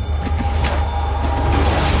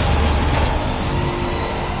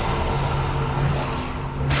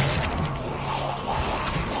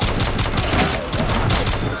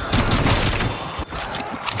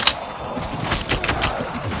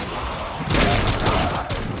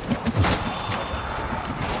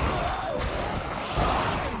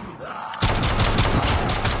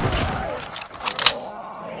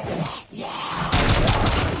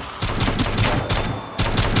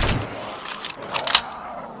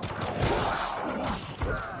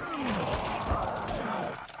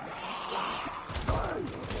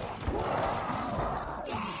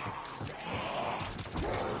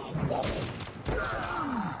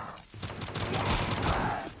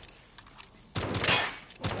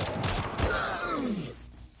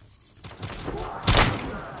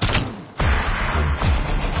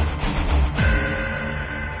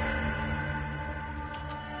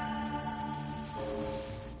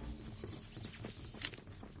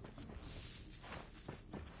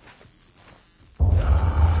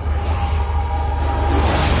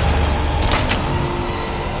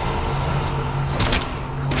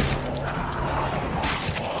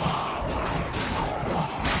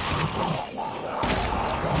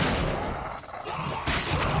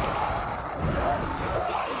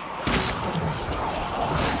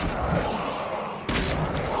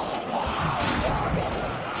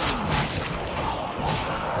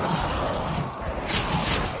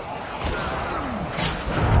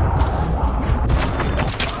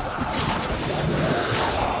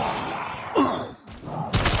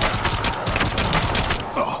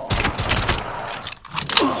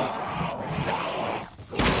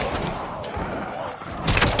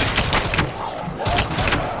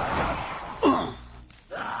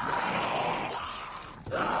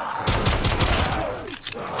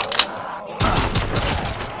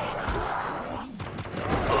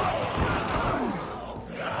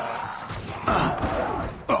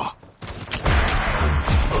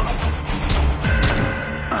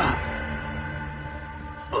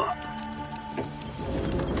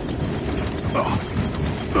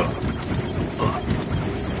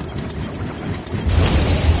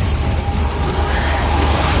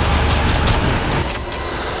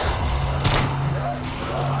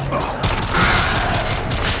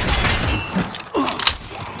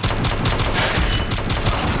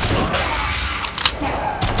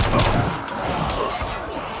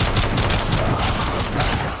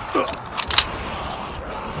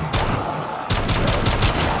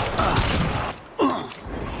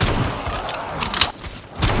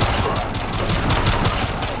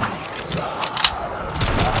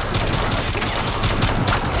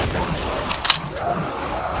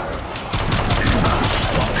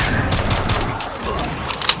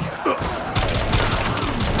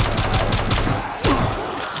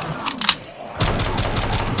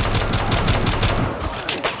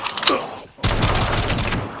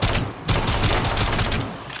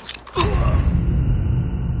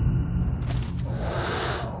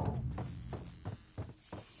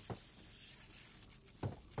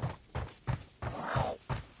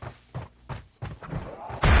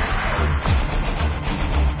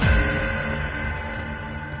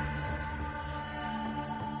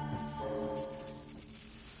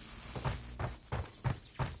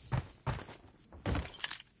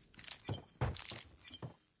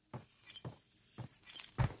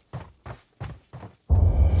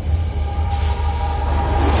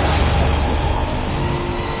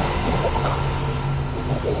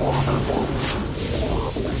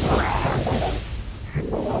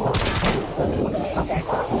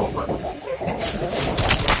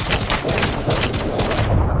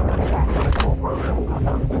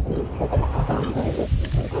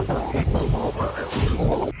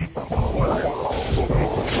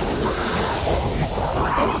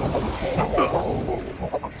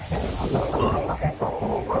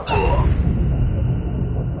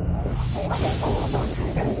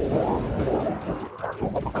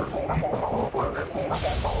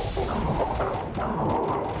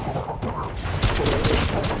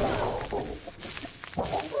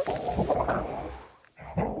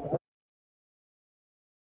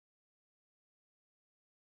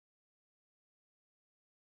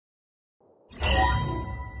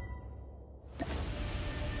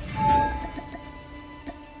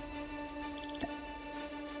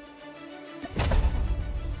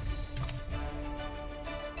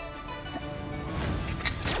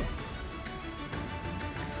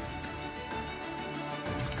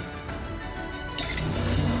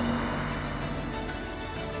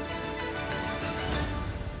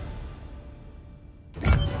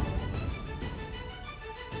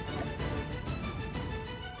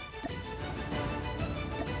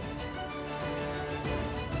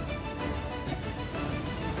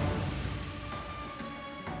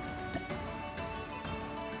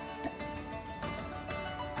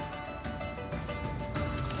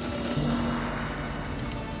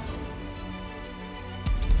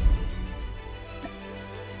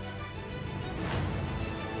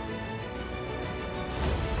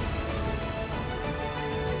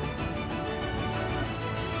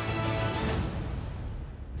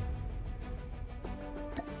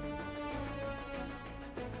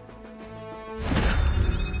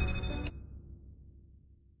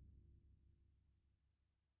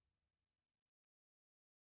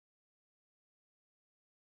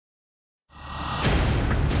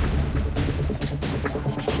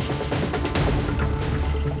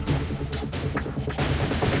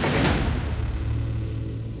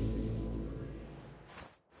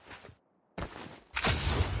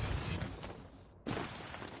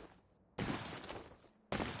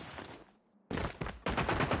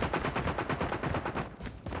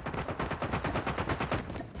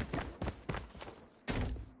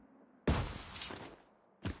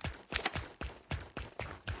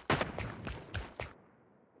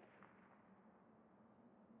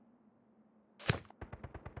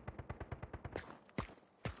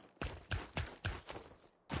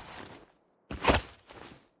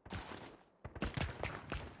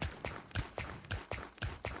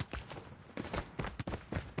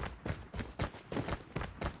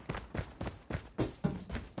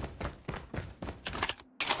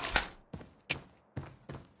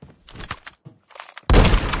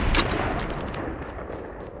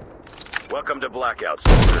 Welcome to Blackout,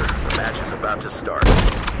 soldier. The match is about to start.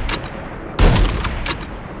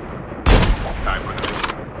 Time for the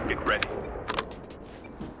mission. Get ready.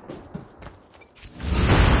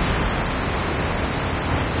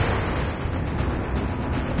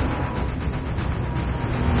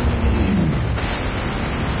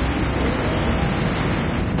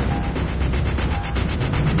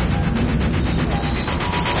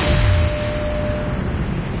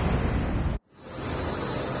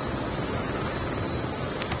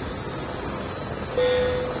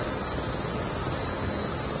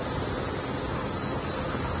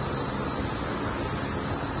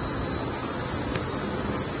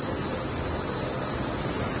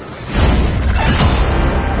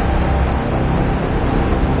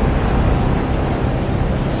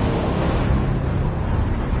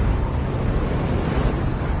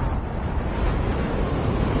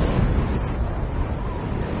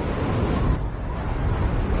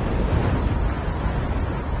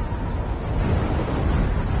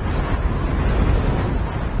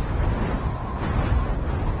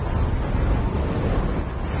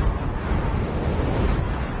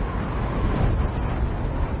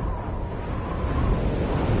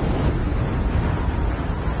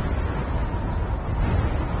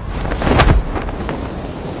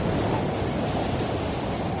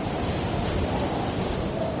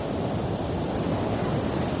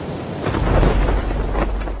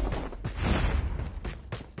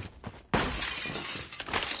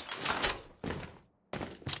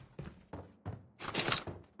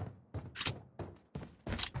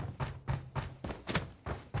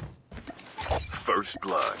 First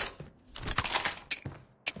blood.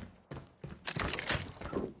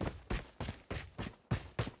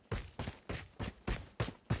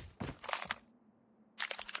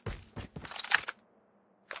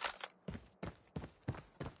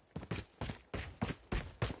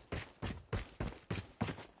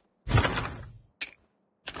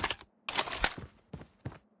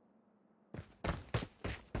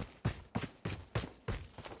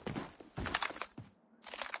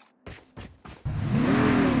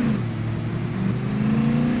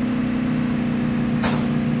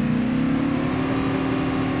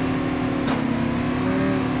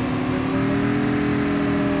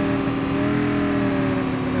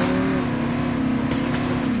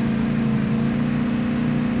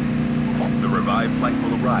 revived flight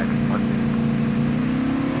will arrive in 1 minute.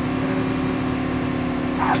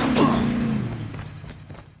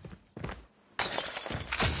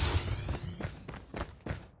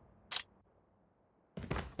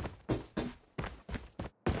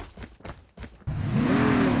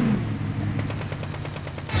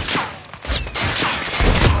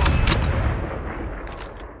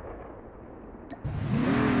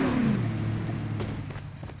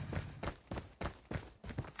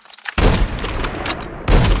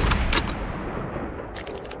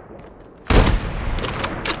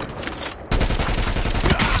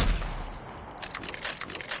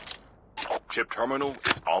 Chip terminal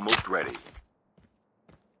is almost ready.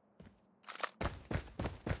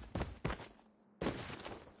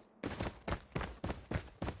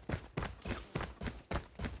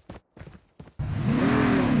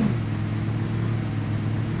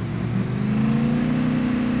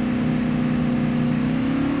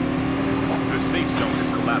 The safe zone is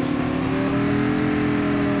collapsing.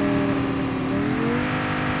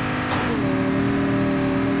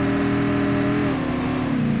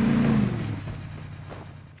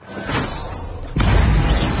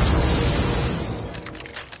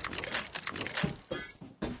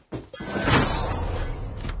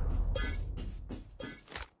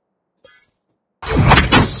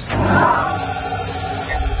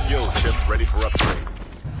 Skill chip ready for upgrade.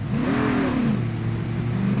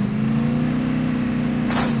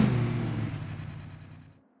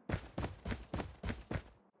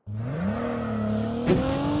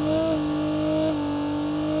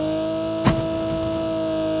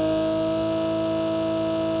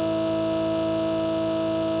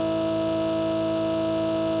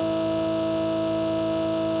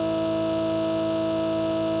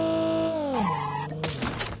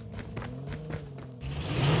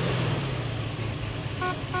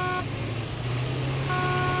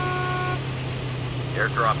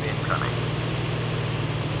 Airdrop incoming.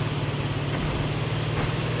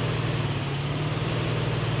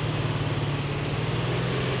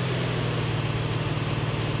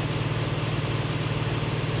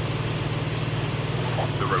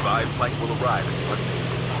 The revived flight will arrive in 1 minute.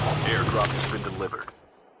 Airdrop has been delivered.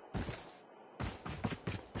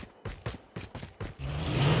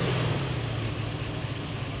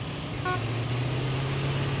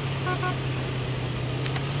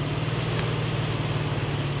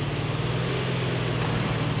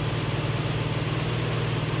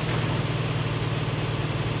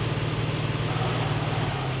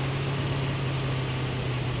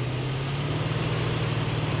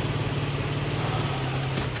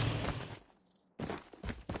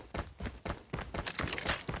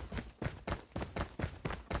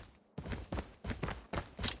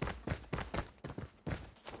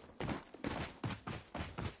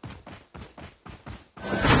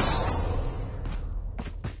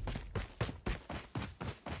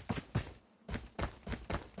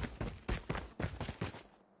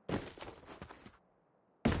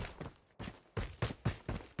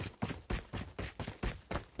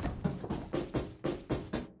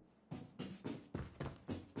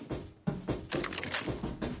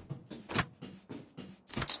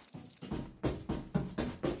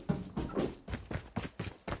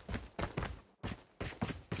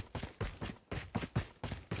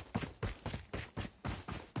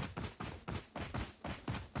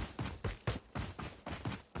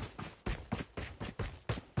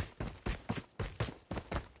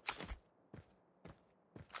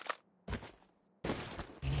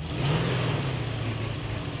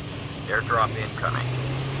 Airdrop incoming.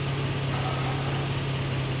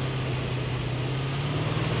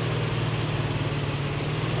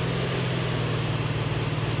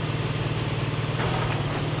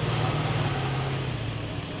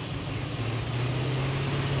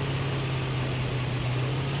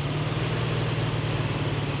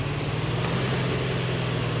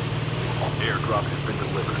 Airdrop has been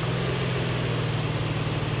delivered.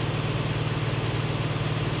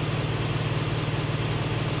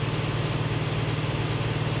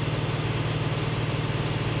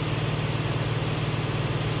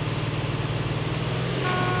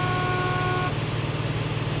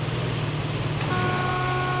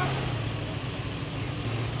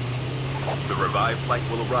 The revived flight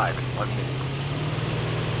will arrive in 1 minute.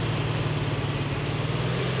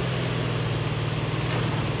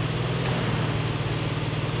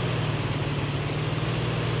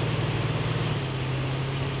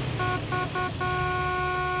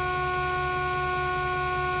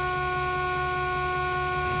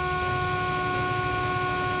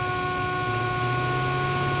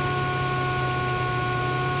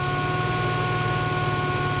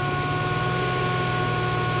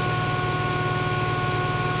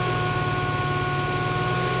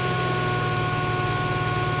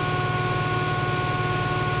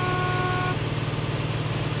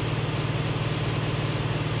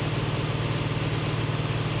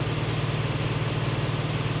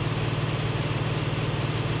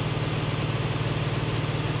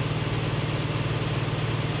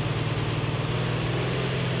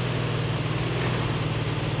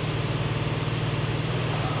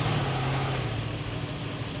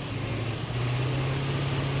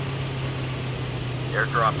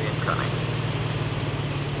 Airdrop incoming.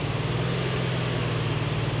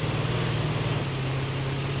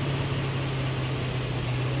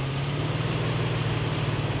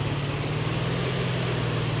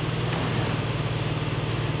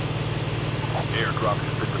 Airdrop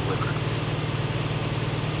has been delivered.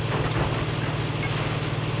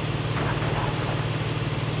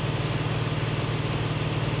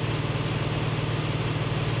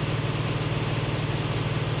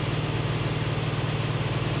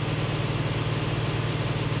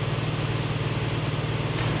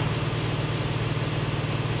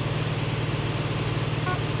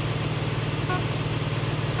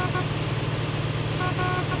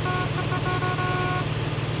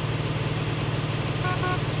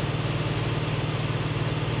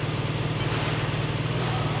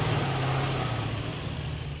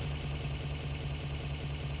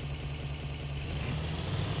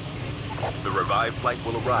 The revived flight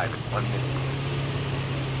will arrive in 1 minute.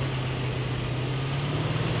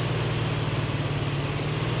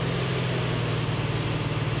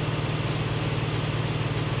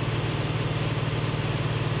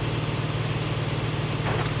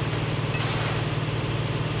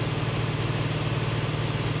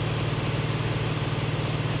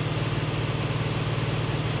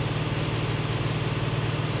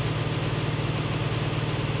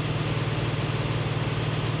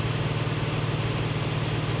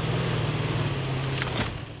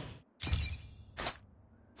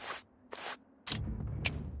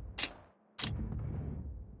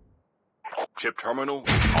 Chip terminal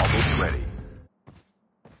is almost ready.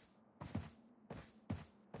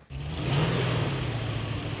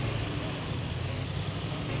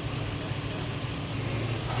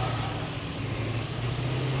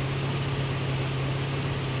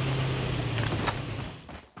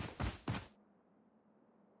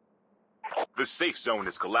 The safe zone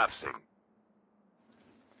is collapsing.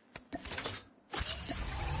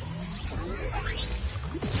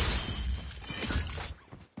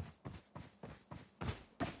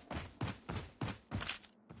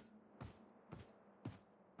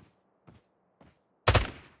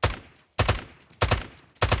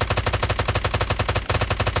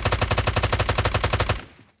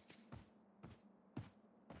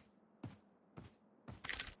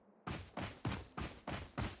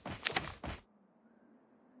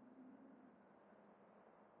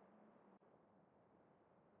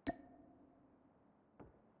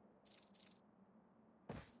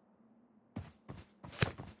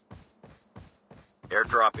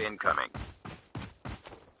 Airdrop incoming.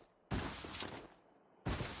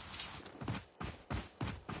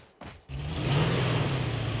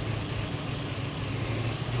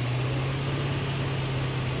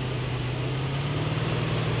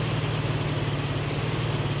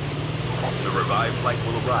 The revived flight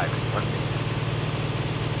will arrive in 1 minute.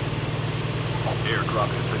 Airdrop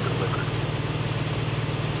has been delivered.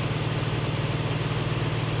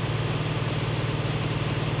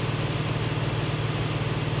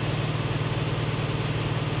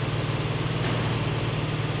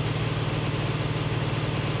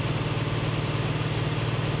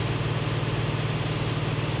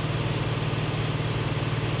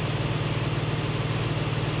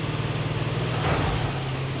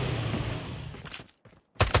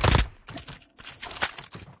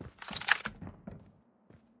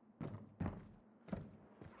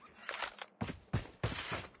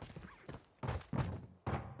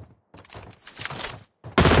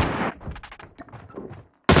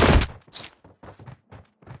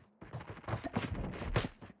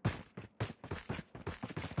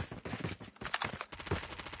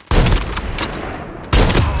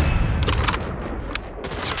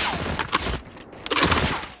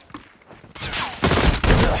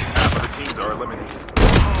 Are eliminated.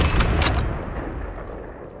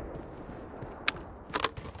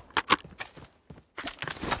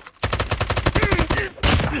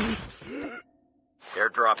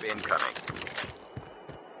 Airdrop incoming.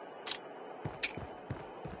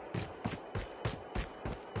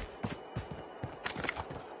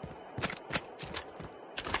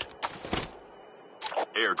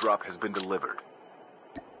 Airdrop has been delivered.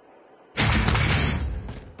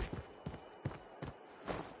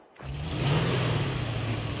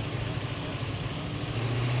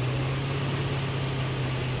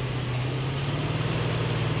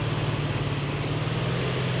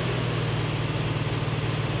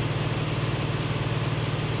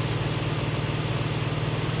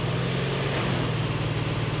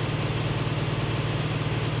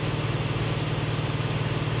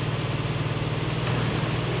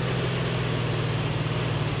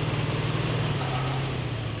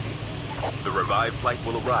 The revived flight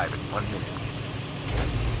will arrive in 1 minute.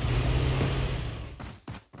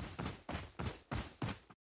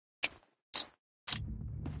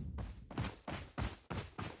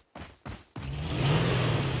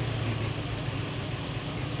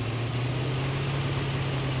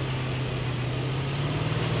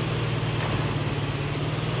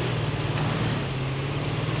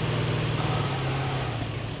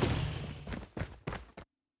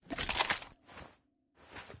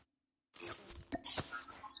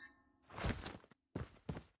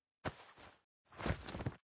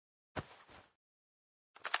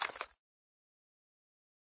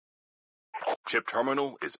 Chip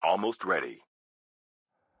terminal is almost ready.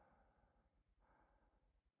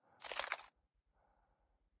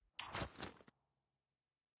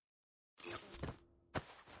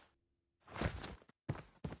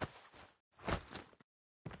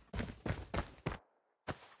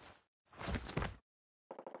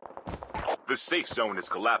 The safe zone is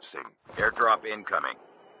collapsing. Airdrop incoming.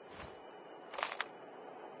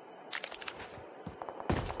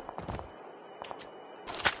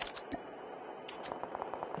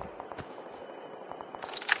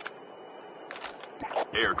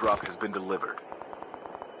 Airdrop has been delivered.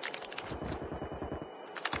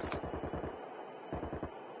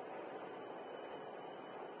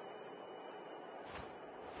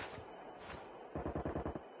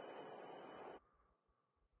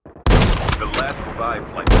 The last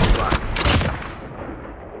revived flight will arrive.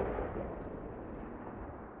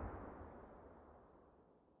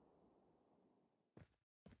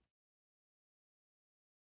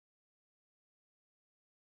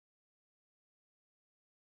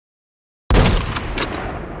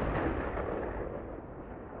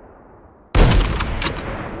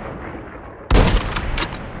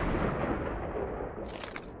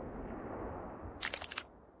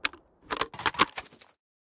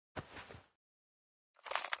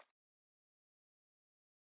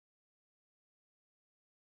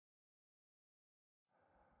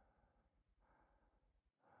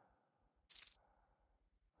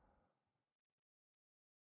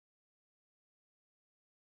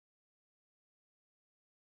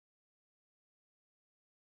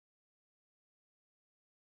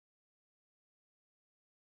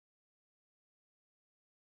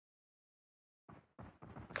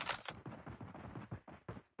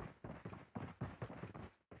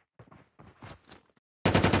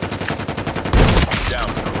 Down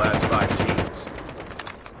to the last 5 teams.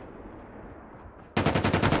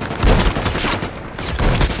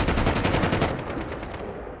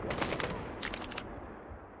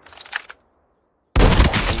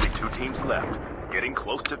 Only 2 teams left, getting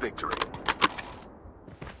close to victory.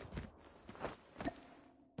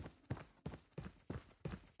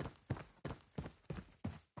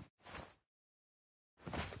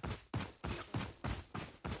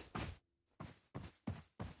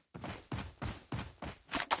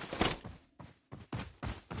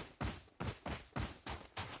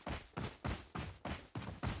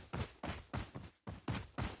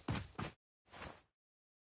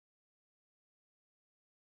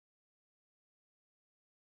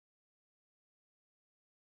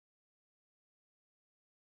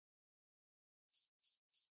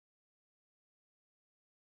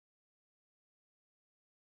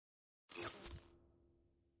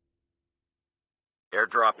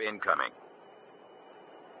 Airdrop incoming.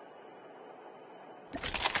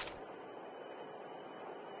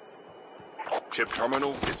 Chip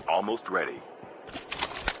terminal is almost ready.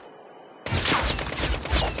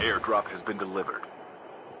 Airdrop has been delivered.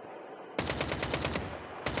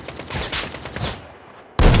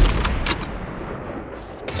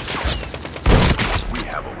 We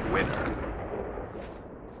have a winner.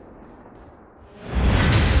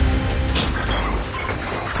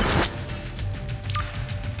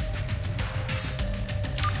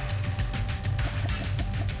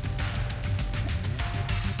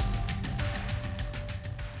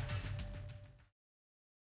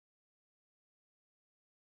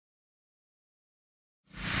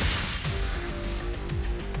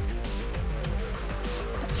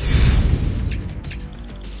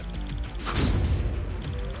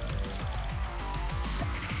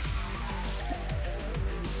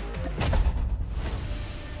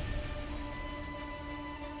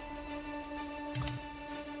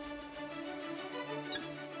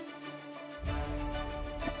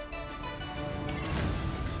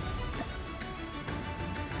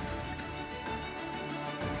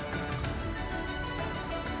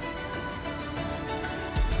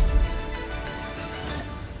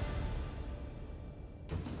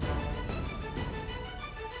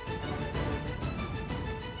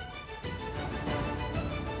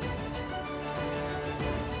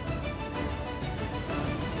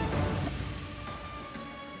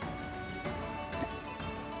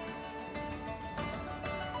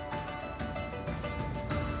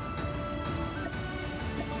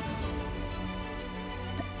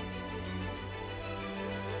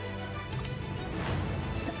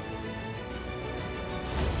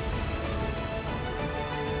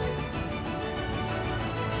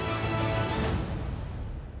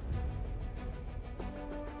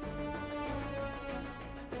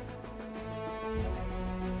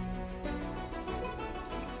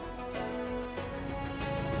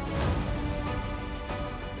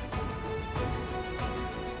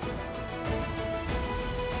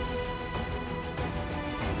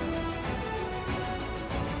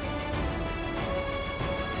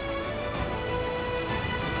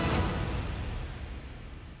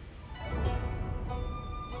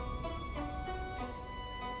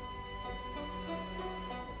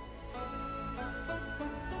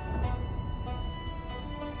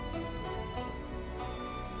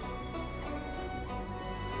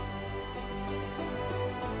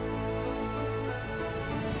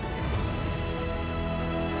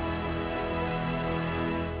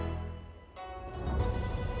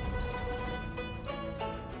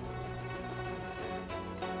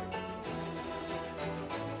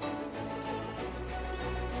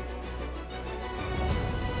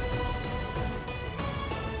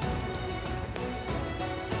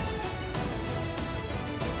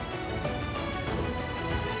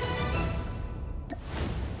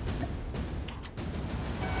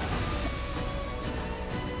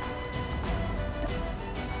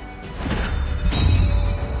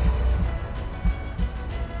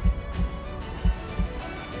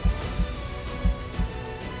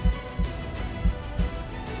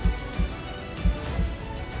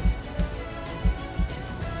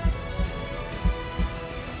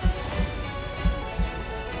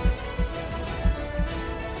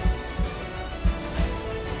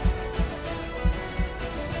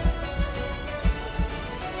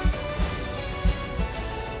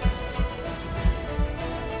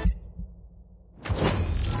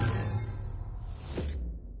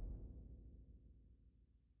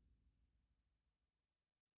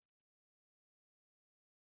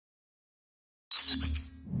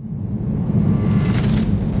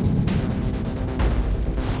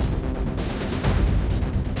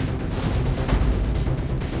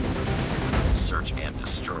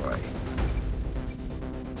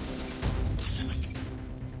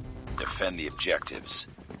 defend the objectives.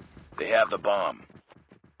 They have the bomb.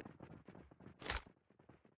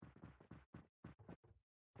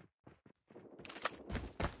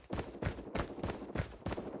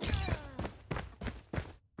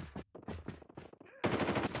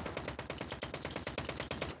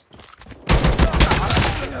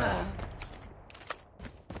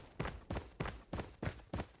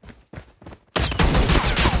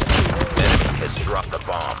 Has dropped the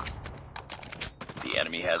bomb. The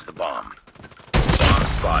enemy has the bomb. Bomb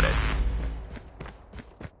spotted.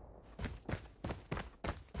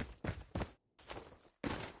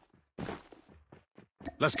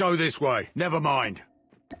 Let's go this way. Never mind.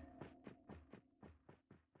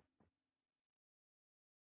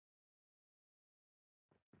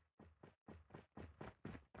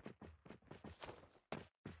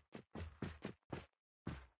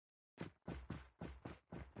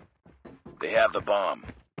 They have the bomb.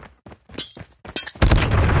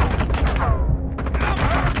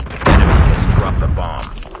 Enemy has dropped the bomb.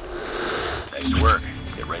 Nice work.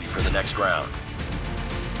 Get ready for the next round.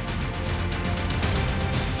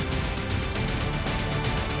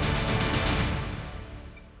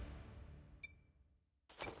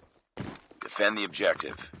 Defend the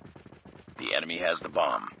objective. The enemy has the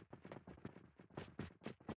bomb.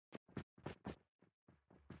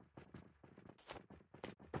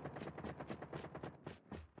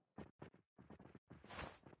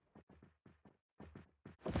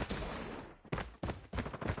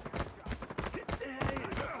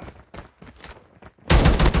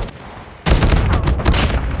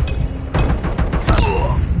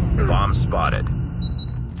 Bomb spotted.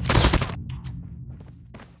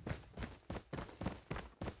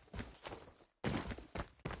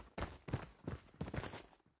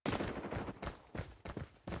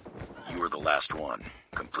 You were the last one.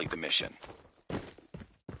 Complete the mission.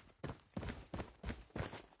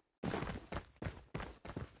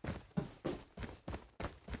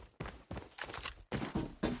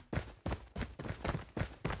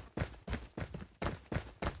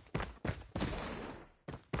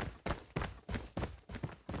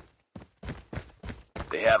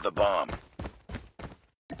 They have the bomb.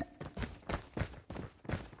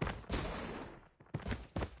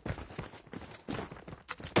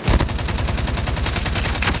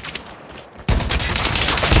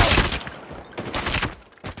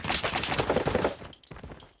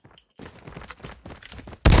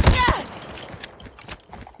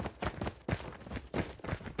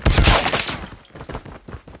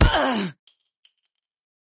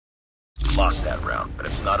 Lost that round, but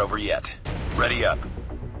it's not over yet. Ready up.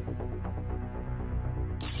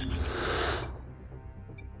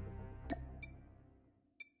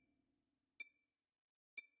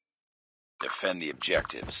 Defend the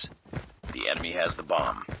objectives. The enemy has the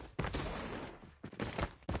bomb.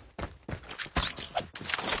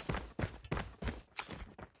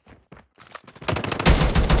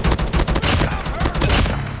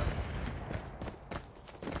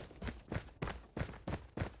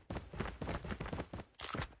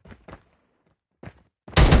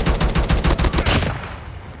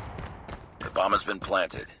 The bomb has been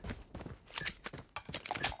planted.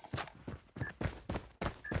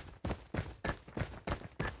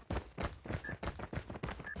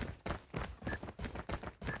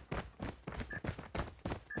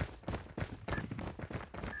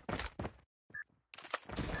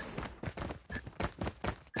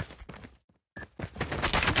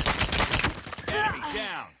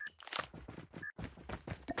 Down.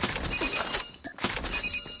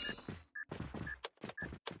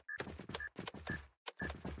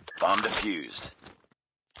 Bomb defused.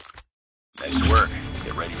 Nice work.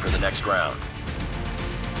 Get ready for the next round.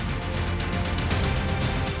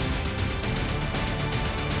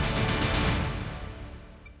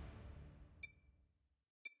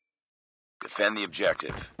 Defend the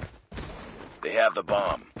objective. They have the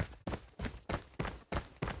bomb.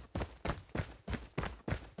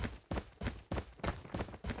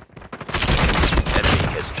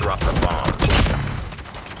 Enemy has dropped the bomb.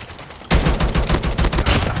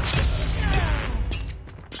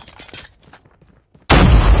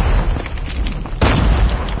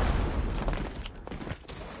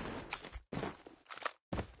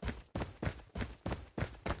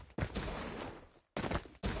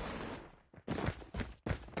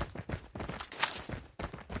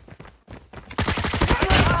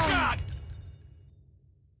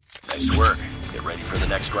 Nice work. Get ready for the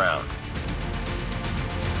next round.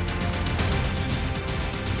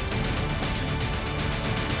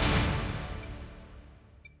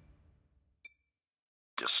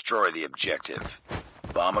 Destroy the objective.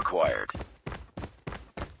 Bomb acquired.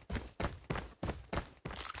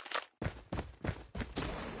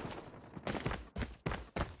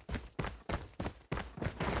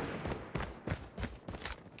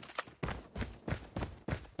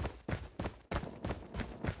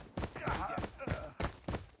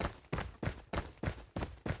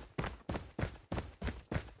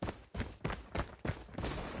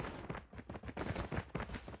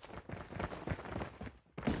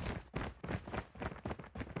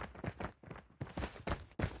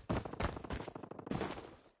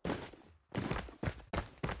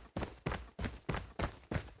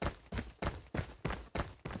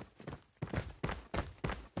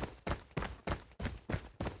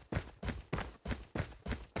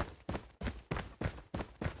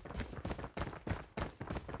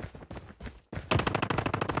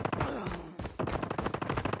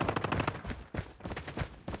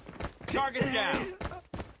 Target down.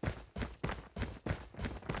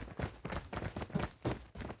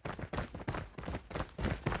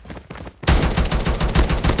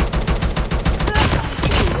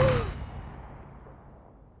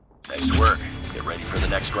 Nice work. Get ready for the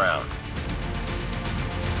next round.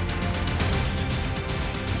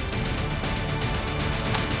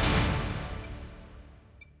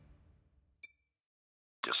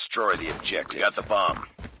 Destroy the objective. We got the bomb.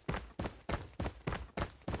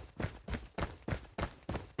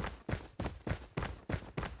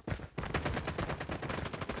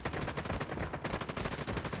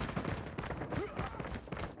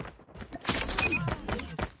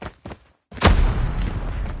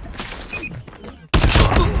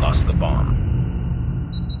 Lost the bomb.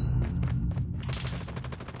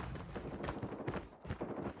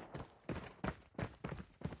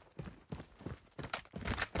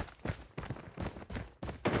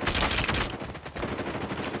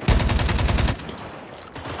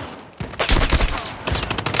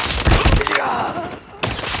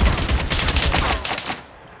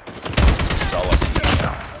 It's all up to you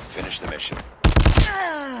now. Finish the mission.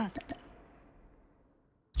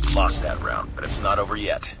 Lost that round, but it's not over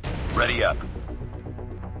yet. Ready up.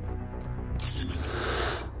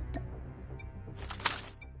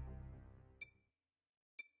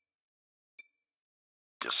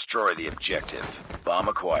 Destroy the objective. Bomb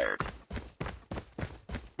acquired.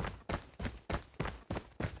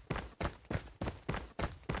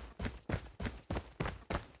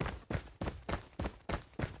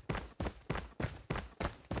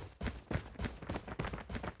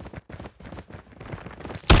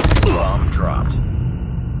 Bomb dropped.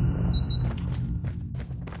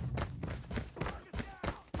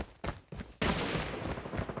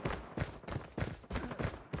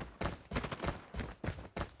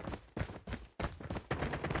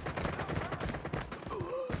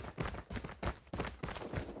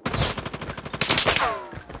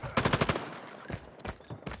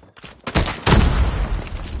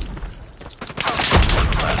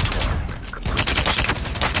 Last one. Complete the mission.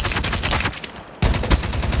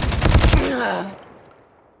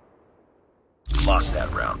 Lost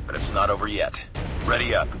that round, but it's not over yet.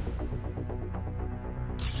 Ready up.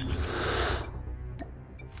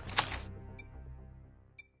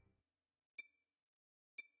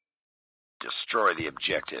 Destroy the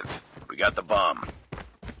objective. We got the bomb.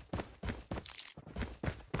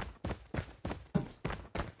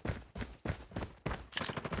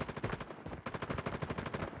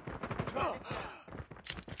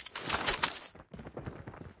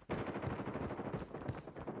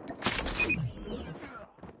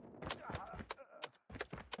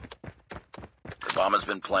 The bomb has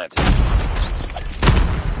been planted.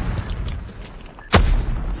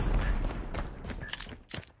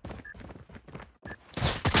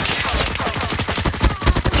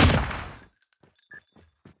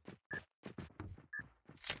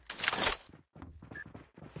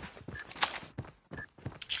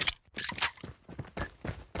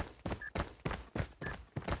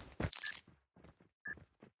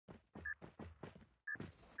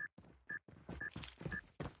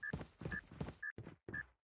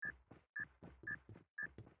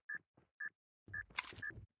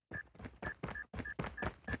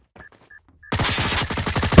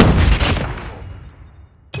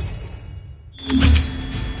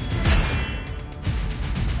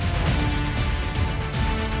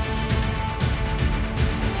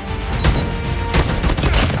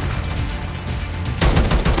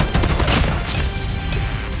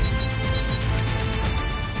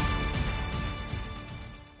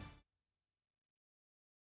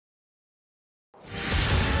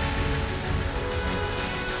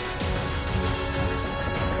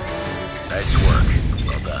 Nice work.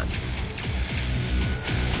 Well done.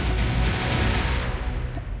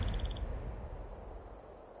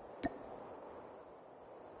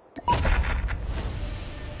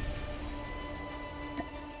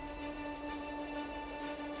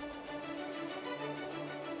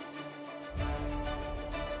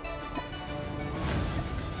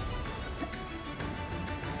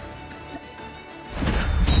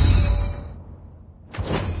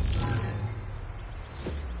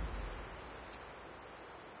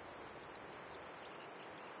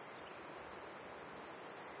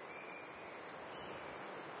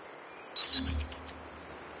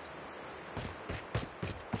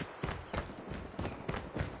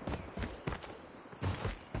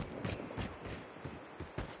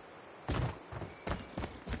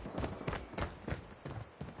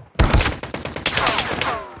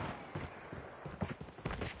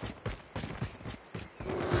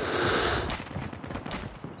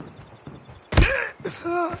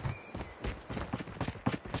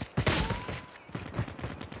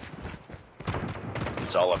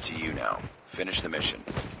 It's all up to you now. Finish the mission.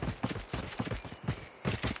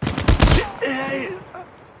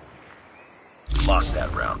 Lost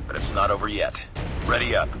that round, but it's not over yet.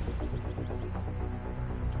 Ready up.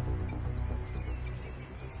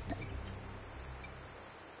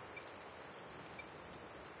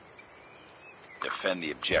 Defend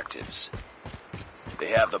the objectives. They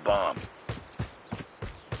have the bomb.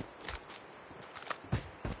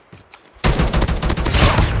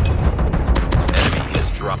 Enemy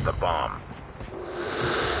has dropped the bomb.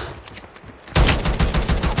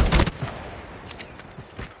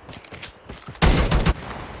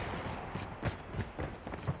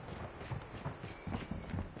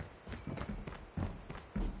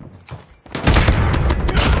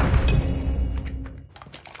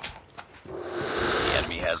 The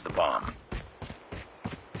enemy has the bomb.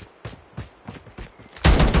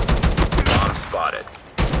 Bomb spotted.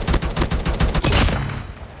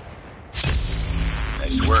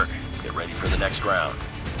 Nice work. Get ready for the next round.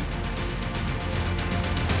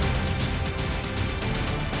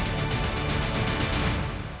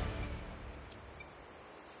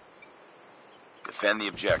 Defend the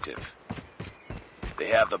objective. They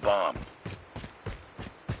have the bomb.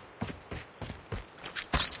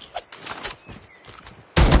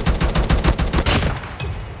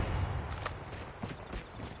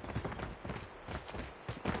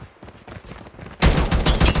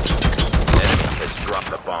 Enemy has dropped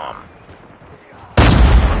the bomb.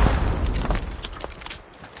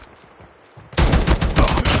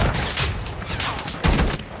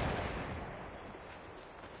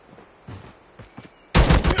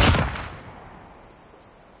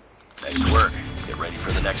 Nice work. Get ready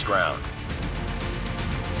for the next round.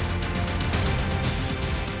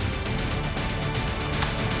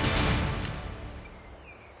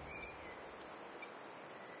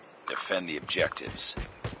 Defend the objectives.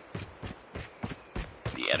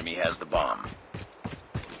 The enemy has the bomb.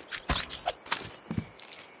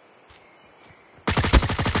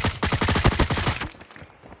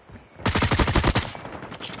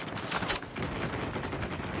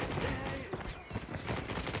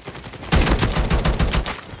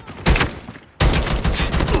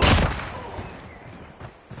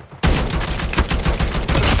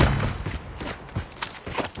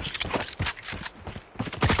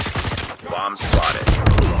 Bomb spotted.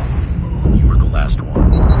 You were the last one.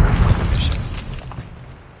 Complete the mission.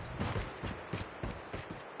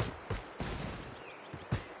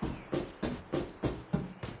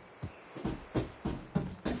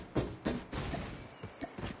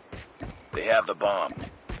 They have the bomb.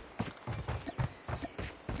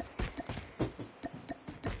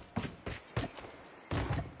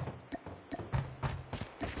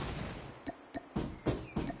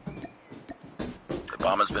 The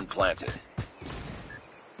bomb has been planted.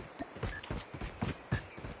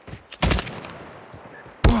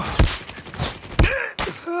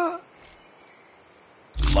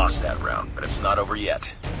 Lost that round, but it's not over yet.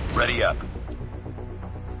 Ready up.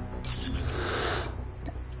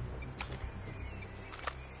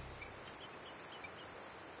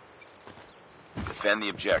 Defend the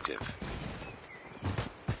objective.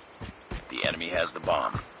 The enemy has the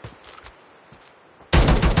bomb.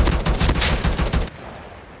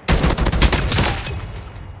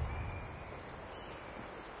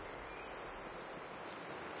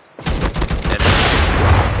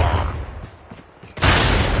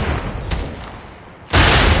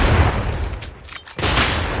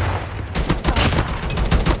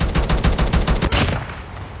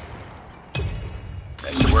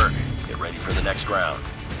 Nice work. Get ready for the next round.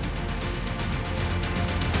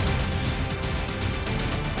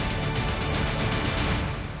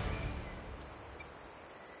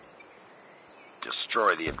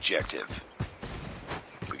 Destroy the objective.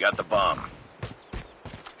 We got the bomb.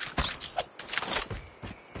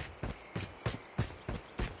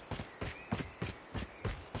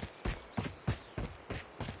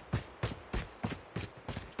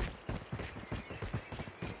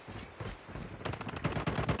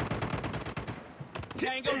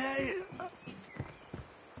 Tango.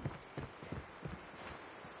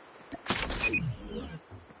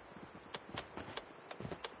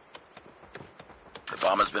 The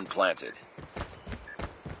bomb has been planted.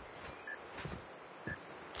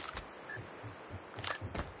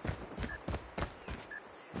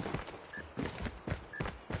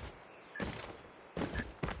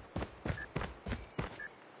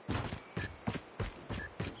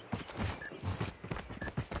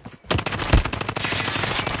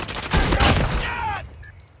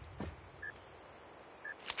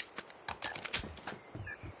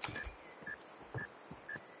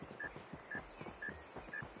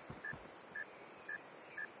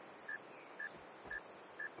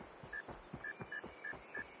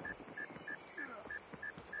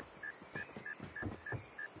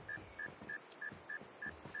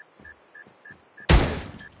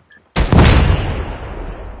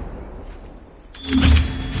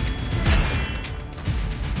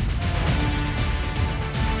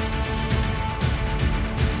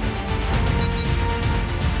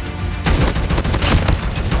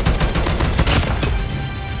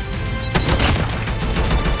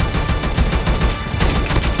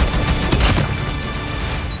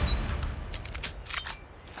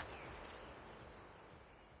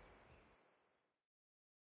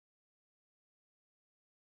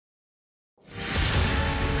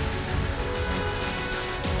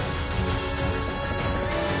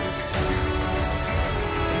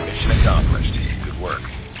 Mission accomplished.